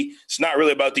me. It's not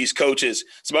really about these coaches.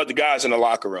 It's about the guys in the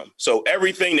locker room. So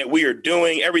everything that we are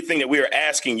doing, everything that we are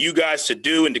asking you guys to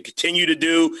do and to continue to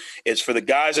do is for the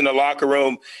guys in the locker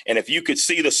room. And if you could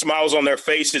see the smiles on their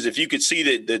faces, if you could see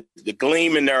the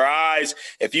gleam in their eyes,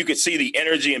 if you could see the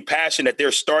energy and passion that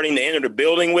they're starting to enter the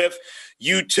building with,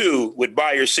 you too would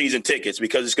buy your season tickets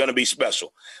because it's going to be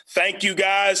special. Thank you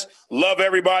guys. Love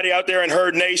everybody out there in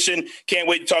Herd Nation. Can't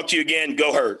wait to talk to you again.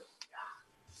 Go Herd.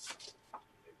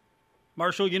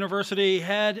 Marshall University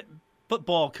head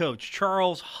football coach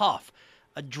Charles Huff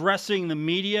addressing the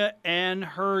media and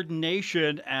Herd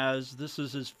Nation as this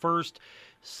is his first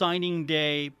signing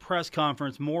day press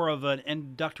conference, more of an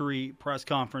introductory press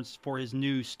conference for his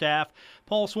new staff.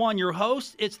 Paul Swann, your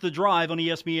host. It's The Drive on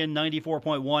ESPN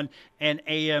 94.1 and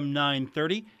AM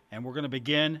 930. And we're going to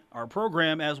begin our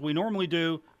program as we normally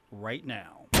do right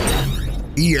now.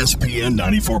 ESPN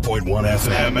 94.1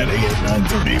 FM and AM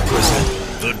 930 present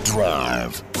The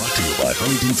Drive. Brought to you by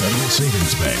Huntington Federal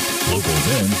Savings Bank. Local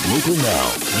then, local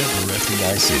now. Member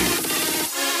FDIC.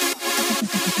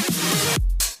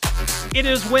 It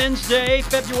is Wednesday,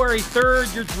 February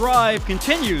 3rd. Your drive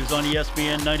continues on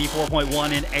ESPN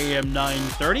 94.1 and AM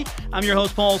 930. I'm your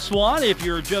host, Paul Swann. If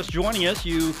you're just joining us,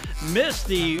 you missed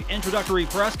the introductory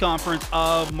press conference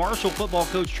of Marshall football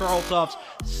coach Charles Huff's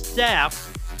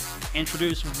staff.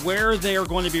 Introduce where they are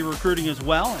going to be recruiting as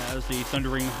well as the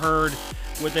Thundering Herd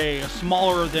with a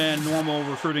smaller than normal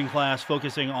recruiting class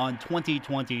focusing on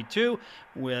 2022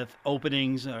 with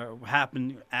openings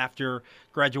happen after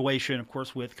graduation, of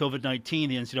course, with COVID-19,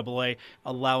 the NCAA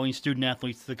allowing student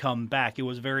athletes to come back. It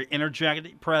was a very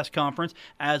energetic press conference,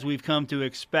 as we've come to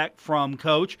expect from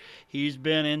Coach. He's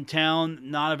been in town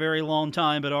not a very long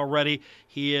time, but already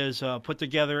he has put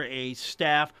together a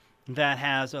staff that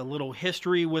has a little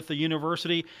history with the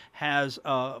university, has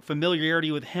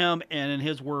familiarity with him, and in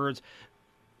his words,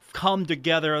 come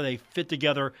together, they fit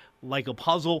together like a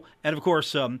puzzle. And of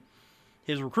course,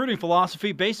 his recruiting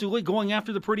philosophy, basically going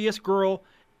after the prettiest girl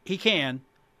he can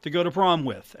to go to prom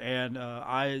with. And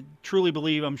I truly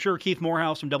believe, I'm sure Keith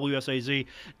Morehouse from WSAZ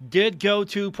did go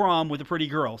to prom with a pretty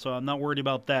girl, so I'm not worried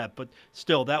about that. But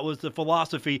still, that was the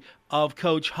philosophy of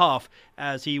Coach Huff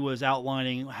as he was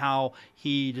outlining how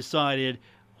he decided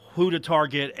who to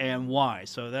target and why.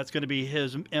 So that's going to be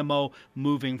his MO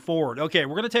moving forward. Okay,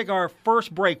 we're going to take our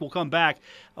first break. We'll come back.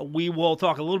 We will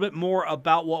talk a little bit more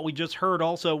about what we just heard.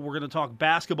 Also, we're going to talk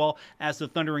basketball as the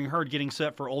Thundering Herd getting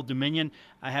set for Old Dominion.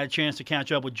 I had a chance to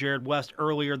catch up with Jared West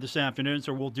earlier this afternoon,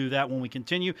 so we'll do that when we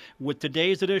continue with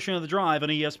today's edition of The Drive on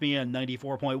ESPN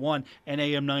 94.1 and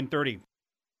AM 930.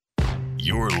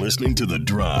 You're listening to The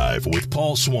Drive with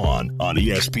Paul Swann on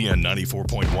ESPN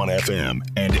 94.1 FM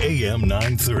and AM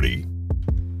 930.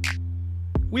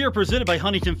 We are presented by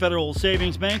Huntington Federal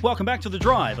Savings Bank. Welcome back to The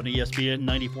Drive on ESPN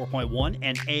 94.1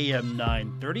 and AM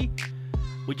 930.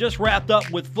 We just wrapped up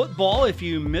with football. If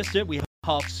you missed it, we have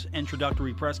Huff's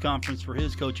introductory press conference for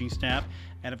his coaching staff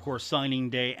and, of course, signing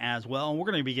day as well. And we're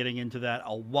going to be getting into that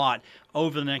a lot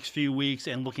over the next few weeks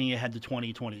and looking ahead to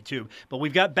 2022. But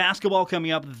we've got basketball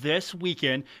coming up this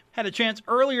weekend. Had a chance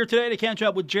earlier today to catch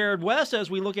up with Jared West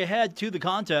as we look ahead to the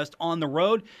contest on the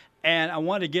road. And I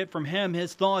wanted to get from him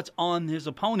his thoughts on his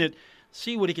opponent,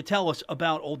 see what he could tell us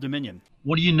about Old Dominion.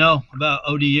 What do you know about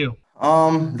ODU?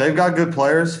 They've got good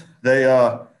players. They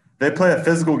play a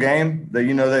physical game.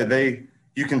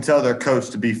 You can tell they're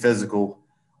coached to be physical,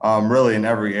 really in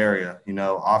every area.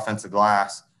 Offensive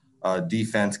glass,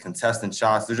 defense, contested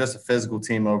shots. They're just a physical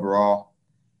team overall,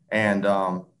 and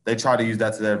they try to use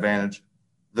that to their advantage.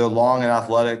 They're long and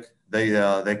athletic.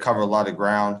 They cover a lot of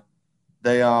ground.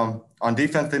 They on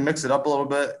defense they mix it up a little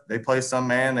bit. They play some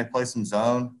man. They play some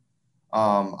zone.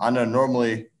 I know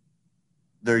normally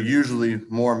they're usually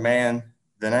more man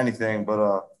than anything,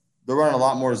 but they're running a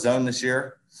lot more zone this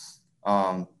year.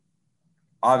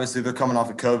 Obviously, they're coming off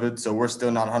of COVID, so we're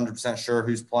still not 100% sure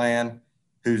who's playing,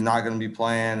 who's not going to be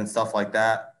playing, and stuff like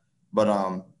that.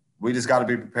 But we just got to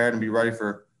be prepared and be ready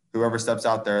for whoever steps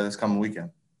out there this coming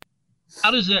weekend. How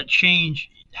does that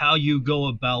change how you go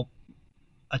about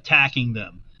attacking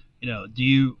them? Do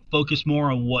you focus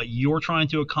more on what you're trying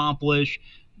to accomplish,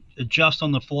 adjust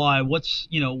on the fly? What's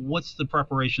the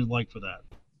preparation like for that?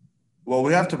 Well,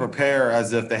 we have to prepare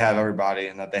as if they have everybody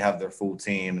and that they have their full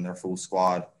team and their full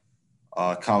squad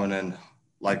coming in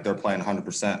like they're playing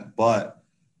 100%. But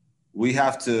we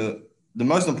have to – the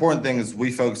most important thing is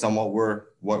we focus on what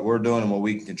we're doing and what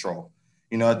we can control.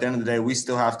 At the end of the day, we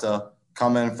still have to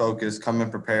come in focused, come in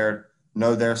prepared,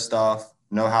 know their stuff,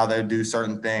 know how they do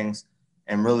certain things,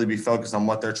 and really be focused on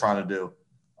what they're trying to do.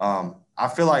 I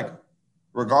feel like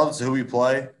regardless of who we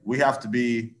play, we have to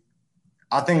be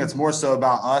 – I think it's more so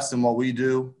about us and what we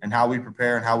do and how we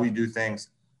prepare and how we do things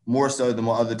more so than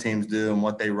what other teams do and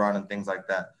what they run and things like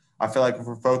that. I feel like if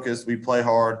we're focused, we play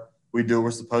hard, we do what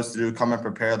we're supposed to do, come in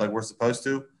prepared like we're supposed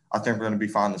to, I think we're going to be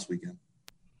fine this weekend.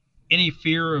 Any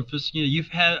fear of this? You've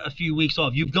had a few weeks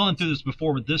off. You've gone through this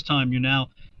before, but this time you're now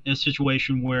in a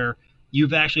situation where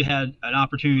you've actually had an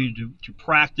opportunity to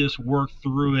practice, work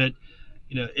through it.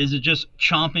 Is it just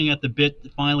chomping at the bit to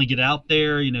finally get out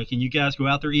there? Can you guys go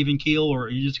out there even keel, or are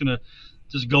you just going to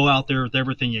just go out there with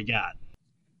everything you got?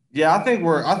 Yeah, I think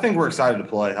we're excited to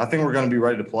play. I think we're going to be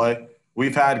ready to play.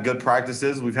 We've had good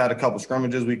practices. We've had a couple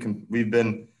scrimmages. We've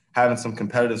been having some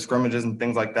competitive scrimmages and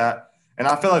things like that. And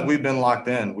I feel like we've been locked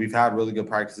in. We've had really good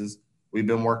practices. We've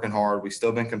been working hard. We've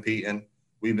still been competing.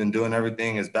 We've been doing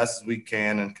everything as best as we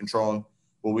can and controlling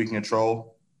what we can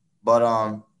control. But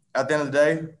at the end of the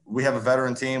day, we have a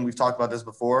veteran team. We've talked about this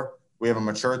before. We have a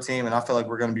mature team, and I feel like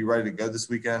we're going to be ready to go this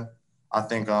weekend. I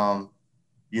think, we're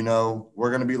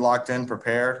going to be locked in,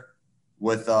 prepared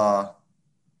with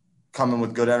coming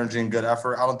with good energy and good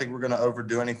effort. I don't think we're going to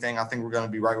overdo anything. I think we're going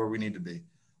to be right where we need to be.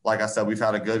 Like I said, we've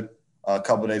had a good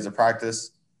couple of days of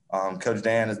practice. Coach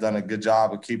Dan has done a good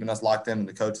job of keeping us locked in, and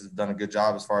the coaches have done a good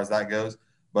job as far as that goes.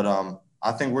 But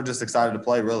I think we're just excited to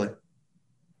play, really.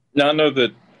 Now, I know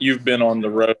that you've been on the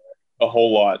road a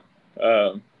whole lot,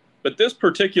 but this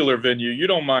particular venue, you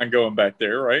don't mind going back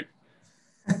there, right?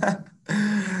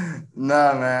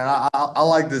 No, man, I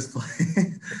like this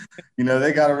place.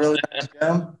 They got a really nice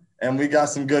gym, and we got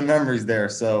some good memories there.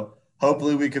 So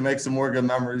hopefully we can make some more good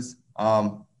memories.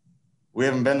 We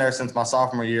haven't been there since my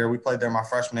sophomore year. We played there my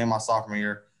freshman and my sophomore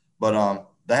year. But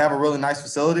they have a really nice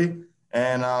facility,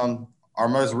 and our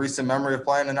most recent memory of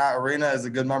playing in that arena is a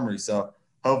good memory. So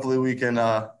hopefully we can,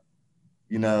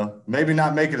 maybe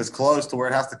not make it as close to where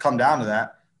it has to come down to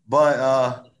that.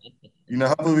 But,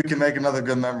 hopefully we can make another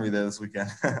good memory there this weekend.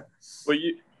 Well,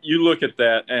 you look at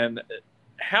that, and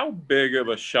how big of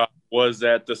a shot was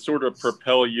that to sort of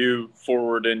propel you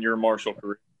forward in your Marshall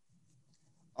career?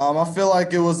 I feel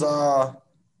like it was a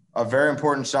very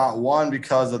important shot. One,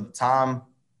 because of the time,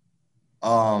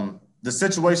 the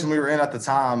situation we were in at the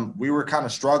time, we were kind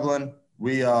of struggling.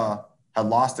 We had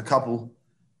lost a couple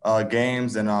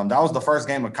games, and that was the first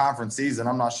game of conference season.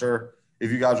 I'm not sure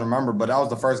if you guys remember, but that was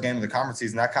the first game of the conference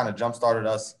season. That kind of jump-started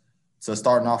us to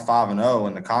starting off 5-0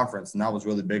 in the conference, and that was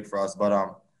really big for us.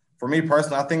 But for me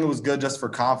personally, I think it was good just for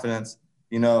confidence.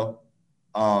 I've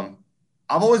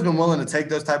always been willing to take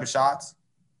those type of shots,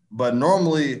 but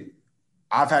normally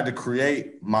I've had to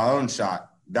create my own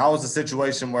shot. That was a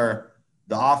situation where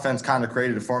the offense kind of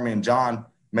created it for me, and John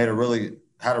had a really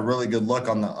good look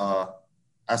on the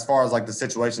as far as like the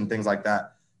situation, things like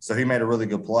that. So he made a really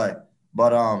good play.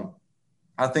 But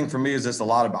I think for me it's just a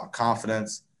lot about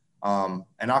confidence.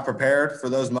 And I prepared for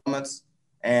those moments,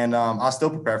 and I still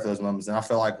prepare for those moments. And I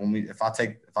feel like if I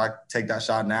take that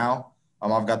shot now,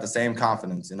 I've got the same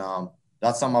confidence, and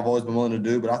that's something I've always been willing to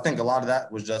do. But I think a lot of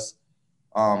that was just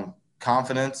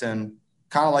confidence and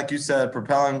kind of like you said,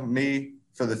 propelling me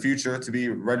for the future to be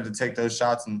ready to take those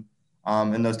shots and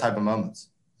in those type of moments.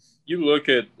 You look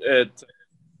at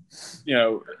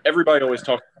everybody always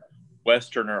talks about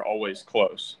Western are always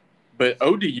close, But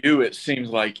ODU, it seems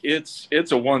like it's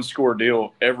a one-score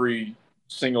deal every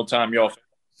single time y'all,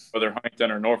 whether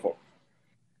Huntington or Norfolk.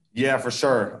 Yeah, for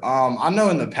sure. I know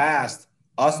in the past,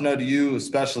 us and ODU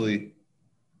especially,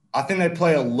 I think they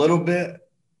play a little bit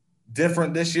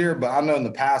different this year, but I know in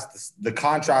the past the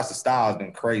contrast of style has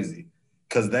been crazy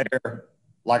because they're,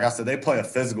 like I said, they play a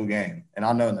physical game. And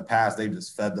I know in the past they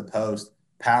just fed the post,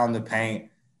 pound the paint,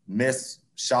 miss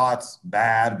shots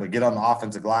bad, but get on the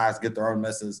offensive glass, get their own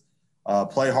misses,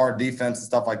 play hard defense and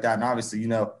stuff like that. And obviously, you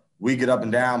know, we get up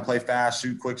and down, play fast,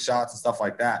 shoot quick shots and stuff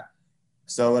like that.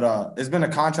 So it's been a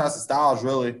contrast of styles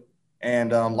really.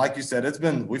 And like you said,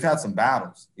 we've had some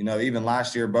battles, you know, even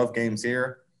last year, both games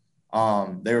here.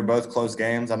 They were both close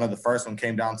games. I know the first one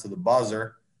came down to the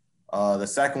buzzer. The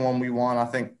second one we won, I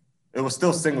think it was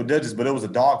still single digits, but it was a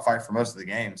dogfight for most of the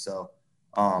game. So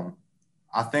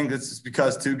I think it's just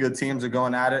because two good teams are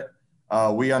going at it.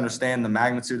 We understand the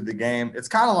magnitude of the game. It's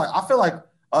kind of like, I feel like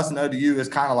us and ODU is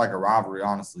kind of like a rivalry,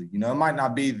 honestly. You know, it might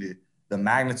not be the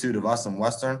magnitude of us and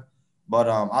Western, but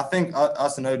I think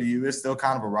us and ODU is still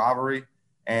kind of a rivalry.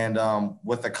 And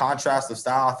with the contrast of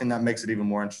style, I think that makes it even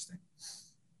more interesting.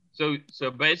 So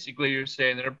basically you're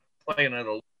saying they're playing at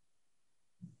a –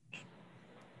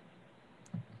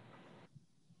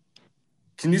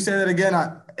 Can you say that again?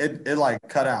 It like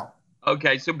cut out.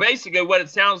 Okay, so basically what it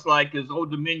sounds like is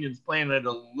Old Dominion's playing at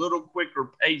a little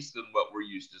quicker pace than what we're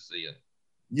used to seeing.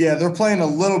 Yeah, they're playing a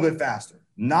little bit faster.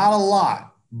 Not a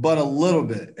lot, but a little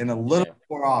bit and a little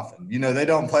more often. You know, they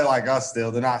don't play like us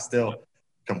still. They're not still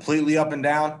completely up and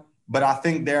down, but I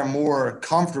think they're more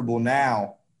comfortable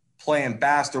now playing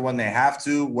faster when they have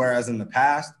to, whereas in the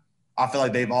past, I feel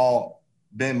like they've all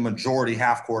been majority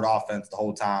half-court offense the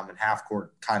whole time and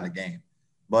half-court kind of game.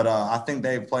 But I think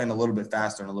they're playing a little bit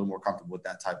faster and a little more comfortable with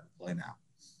that type of play now.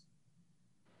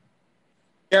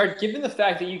 Jared, given the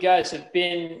fact that you guys have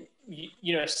been,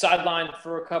 you know, sidelined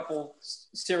for a couple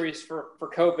series for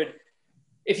COVID,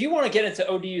 if you want to get into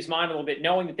ODU's mind a little bit,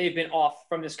 knowing that they've been off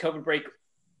from this COVID break,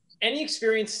 any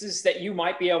experiences that you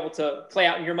might be able to play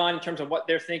out in your mind in terms of what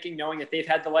they're thinking, knowing that they've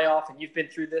had the layoff and you've been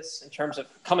through this in terms of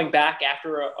coming back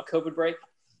after a COVID break?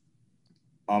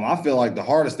 I feel like the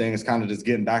hardest thing is kind of just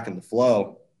getting back in the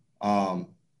flow.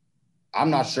 I'm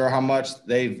not sure how much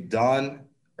they've done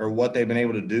or what they've been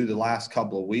able to do the last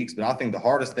couple of weeks, but I think the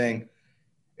hardest thing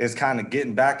is kind of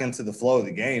getting back into the flow of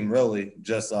the game, really,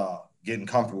 just getting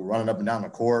comfortable running up and down the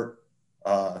court,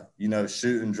 you know,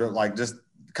 shooting, like just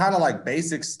kind of like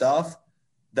basic stuff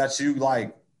that you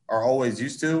like are always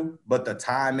used to, but the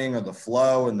timing or the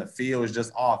flow and the feel is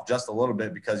just off just a little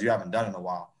bit because you haven't done it in a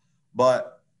while.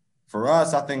 But for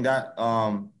us, I think that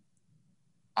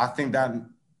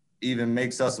even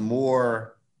makes us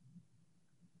more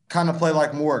kind of play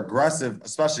like more aggressive,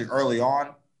 especially early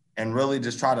on, and really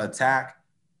just try to attack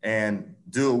and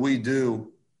do what we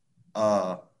do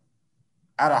at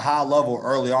a high level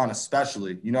early on,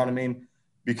 especially, you know what I mean?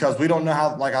 Because we don't know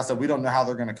how, like I said, we don't know how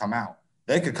they're going to come out.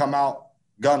 They could come out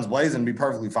guns blazing and be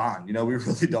perfectly fine. You know, we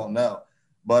really don't know.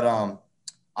 But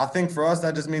I think for us,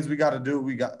 that just means we got to do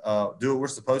what we're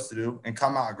supposed to do and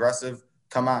come out aggressive,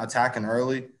 come out attacking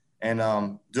early, and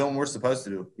doing what we're supposed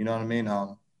to do. You know what I mean?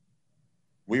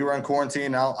 We were in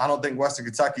quarantine. I don't think Western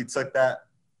Kentucky took that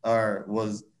or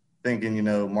was thinking, you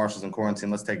know, Marshall's in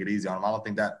quarantine, let's take it easy on them. I don't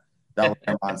think that was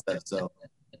their mindset. So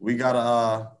we got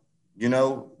to, you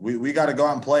know, we got to go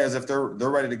out and play as if they're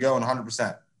ready to go and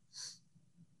 100%.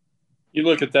 You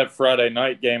look at that Friday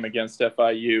night game against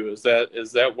FIU.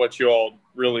 Is that what you all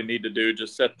really need to do?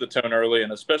 Just set the tone early,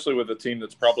 and especially with a team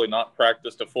that's probably not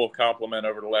practiced a full complement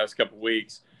over the last couple of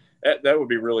weeks, that would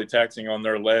be really taxing on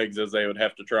their legs as they would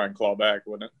have to try and claw back,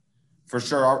 wouldn't it? For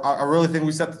sure. I really think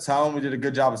we set the tone. We did a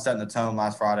good job of setting the tone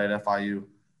last Friday at FIU.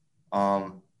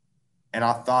 And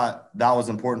I thought that was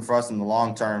important for us in the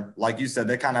long term. Like you said,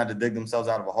 they kind of had to dig themselves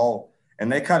out of a hole.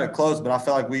 And they cut it close, but I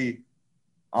feel like we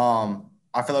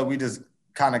just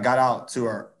kind of got out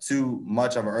to too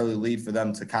much of an early lead for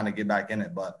them to kind of get back in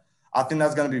it. But I think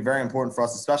that's going to be very important for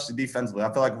us, especially defensively.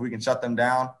 I feel like if we can shut them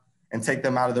down and take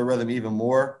them out of their rhythm even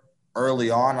more early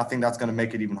on, I think that's going to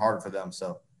make it even harder for them.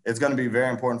 So it's going to be very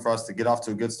important for us to get off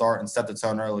to a good start and set the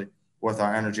tone early with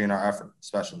our energy and our effort,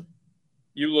 especially.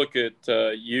 You look at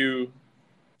you,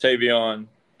 Tavion,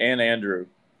 and Andrew.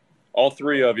 All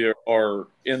three of you are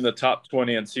in the top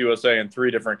 20 in CUSA in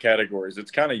three different categories.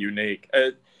 It's kind of unique.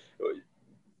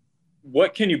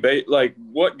 What can you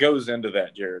what goes into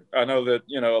that, Jared? I know that,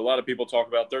 you know, a lot of people talk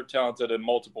about they're talented in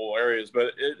multiple areas,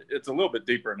 but it's a little bit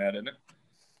deeper than that, isn't it?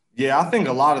 Yeah, I think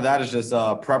a lot of that is just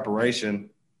preparation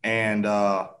and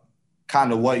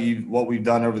kind of what we've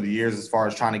done over the years as far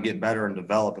as trying to get better and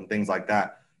develop and things like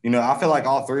that. I feel like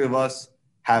all three of us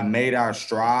have made our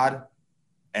stride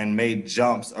and made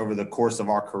jumps over the course of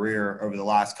our career over the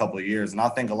last couple of years. And I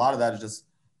think a lot of that is just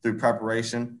through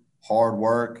preparation, hard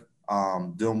work,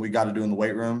 doing what we got to do in the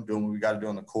weight room, doing what we got to do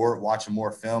on the court, watching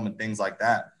more film and things like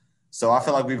that. So I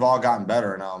feel like we've all gotten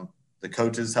better, and the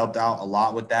coaches helped out a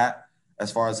lot with that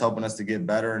as far as helping us to get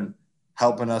better and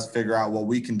helping us figure out what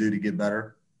we can do to get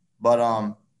better. But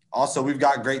also we've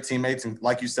got great teammates, and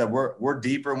like you said, we're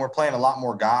deeper and we're playing a lot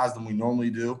more guys than we normally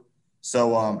do.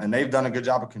 So and they've done a good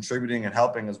job of contributing and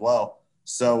helping as well.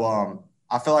 So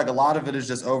I feel like a lot of it is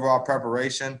just overall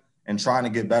preparation and trying to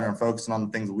get better and focusing on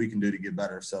the things that we can do to get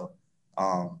better. So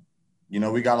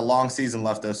we got a long season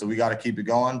left though, so we got to keep it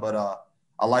going. But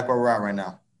I like where we're at right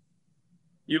now.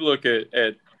 You look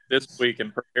at this week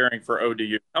and preparing for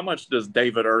ODU, how much does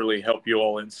David Early help you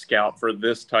all in scout for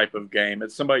this type of game?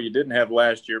 It's somebody you didn't have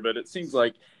last year, but it seems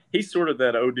like he's sort of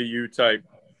that ODU type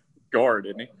guard,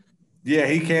 isn't he? Yeah,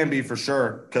 he can be for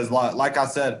sure. Because like I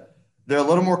said, they're a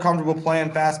little more comfortable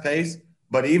playing fast pace,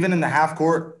 but even in the half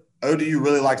court, ODU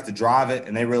really likes to drive it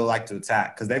and they really like to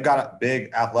attack because they've got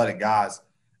big athletic guys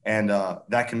and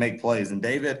that can make plays. And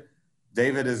David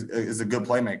is a good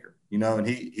playmaker, and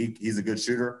he's a good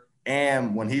shooter.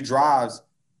 And when he drives,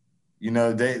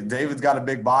 David's got a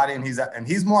big body and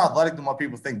he's more athletic than what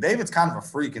people think. David's kind of a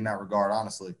freak in that regard,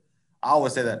 honestly. I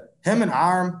always say that him and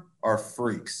Iram are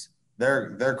freaks.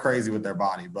 They're crazy with their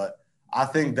body, but I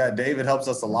think that David helps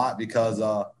us a lot because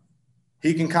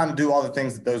he can kind of do all the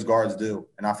things that those guards do,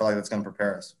 and I feel like that's going to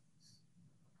prepare us.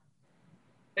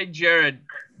 Hey, Jared,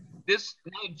 now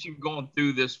that you've gone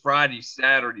through this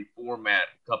Friday-Saturday format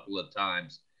a couple of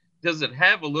times, does it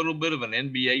have a little bit of an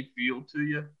NBA feel to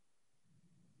you?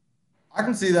 I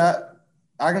can see that.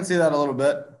 I can see that a little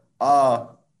bit.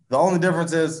 The only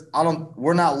difference is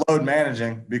we're not load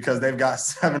managing because they've got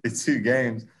 72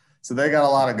 games. So they got a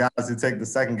lot of guys who take the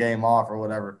second game off or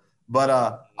whatever. But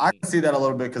I can see that a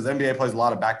little bit because NBA plays a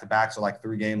lot of back-to-backs or like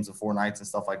 3 games of 4 nights and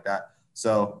stuff like that.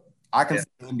 So I can see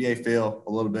the NBA feel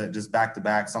a little bit just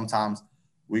back-to-back. Sometimes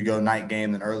we go night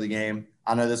game then early game.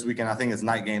 I know this weekend I think it's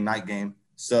night game.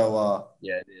 So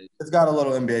yeah, it is. It's got a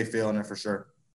little NBA feel in it for sure.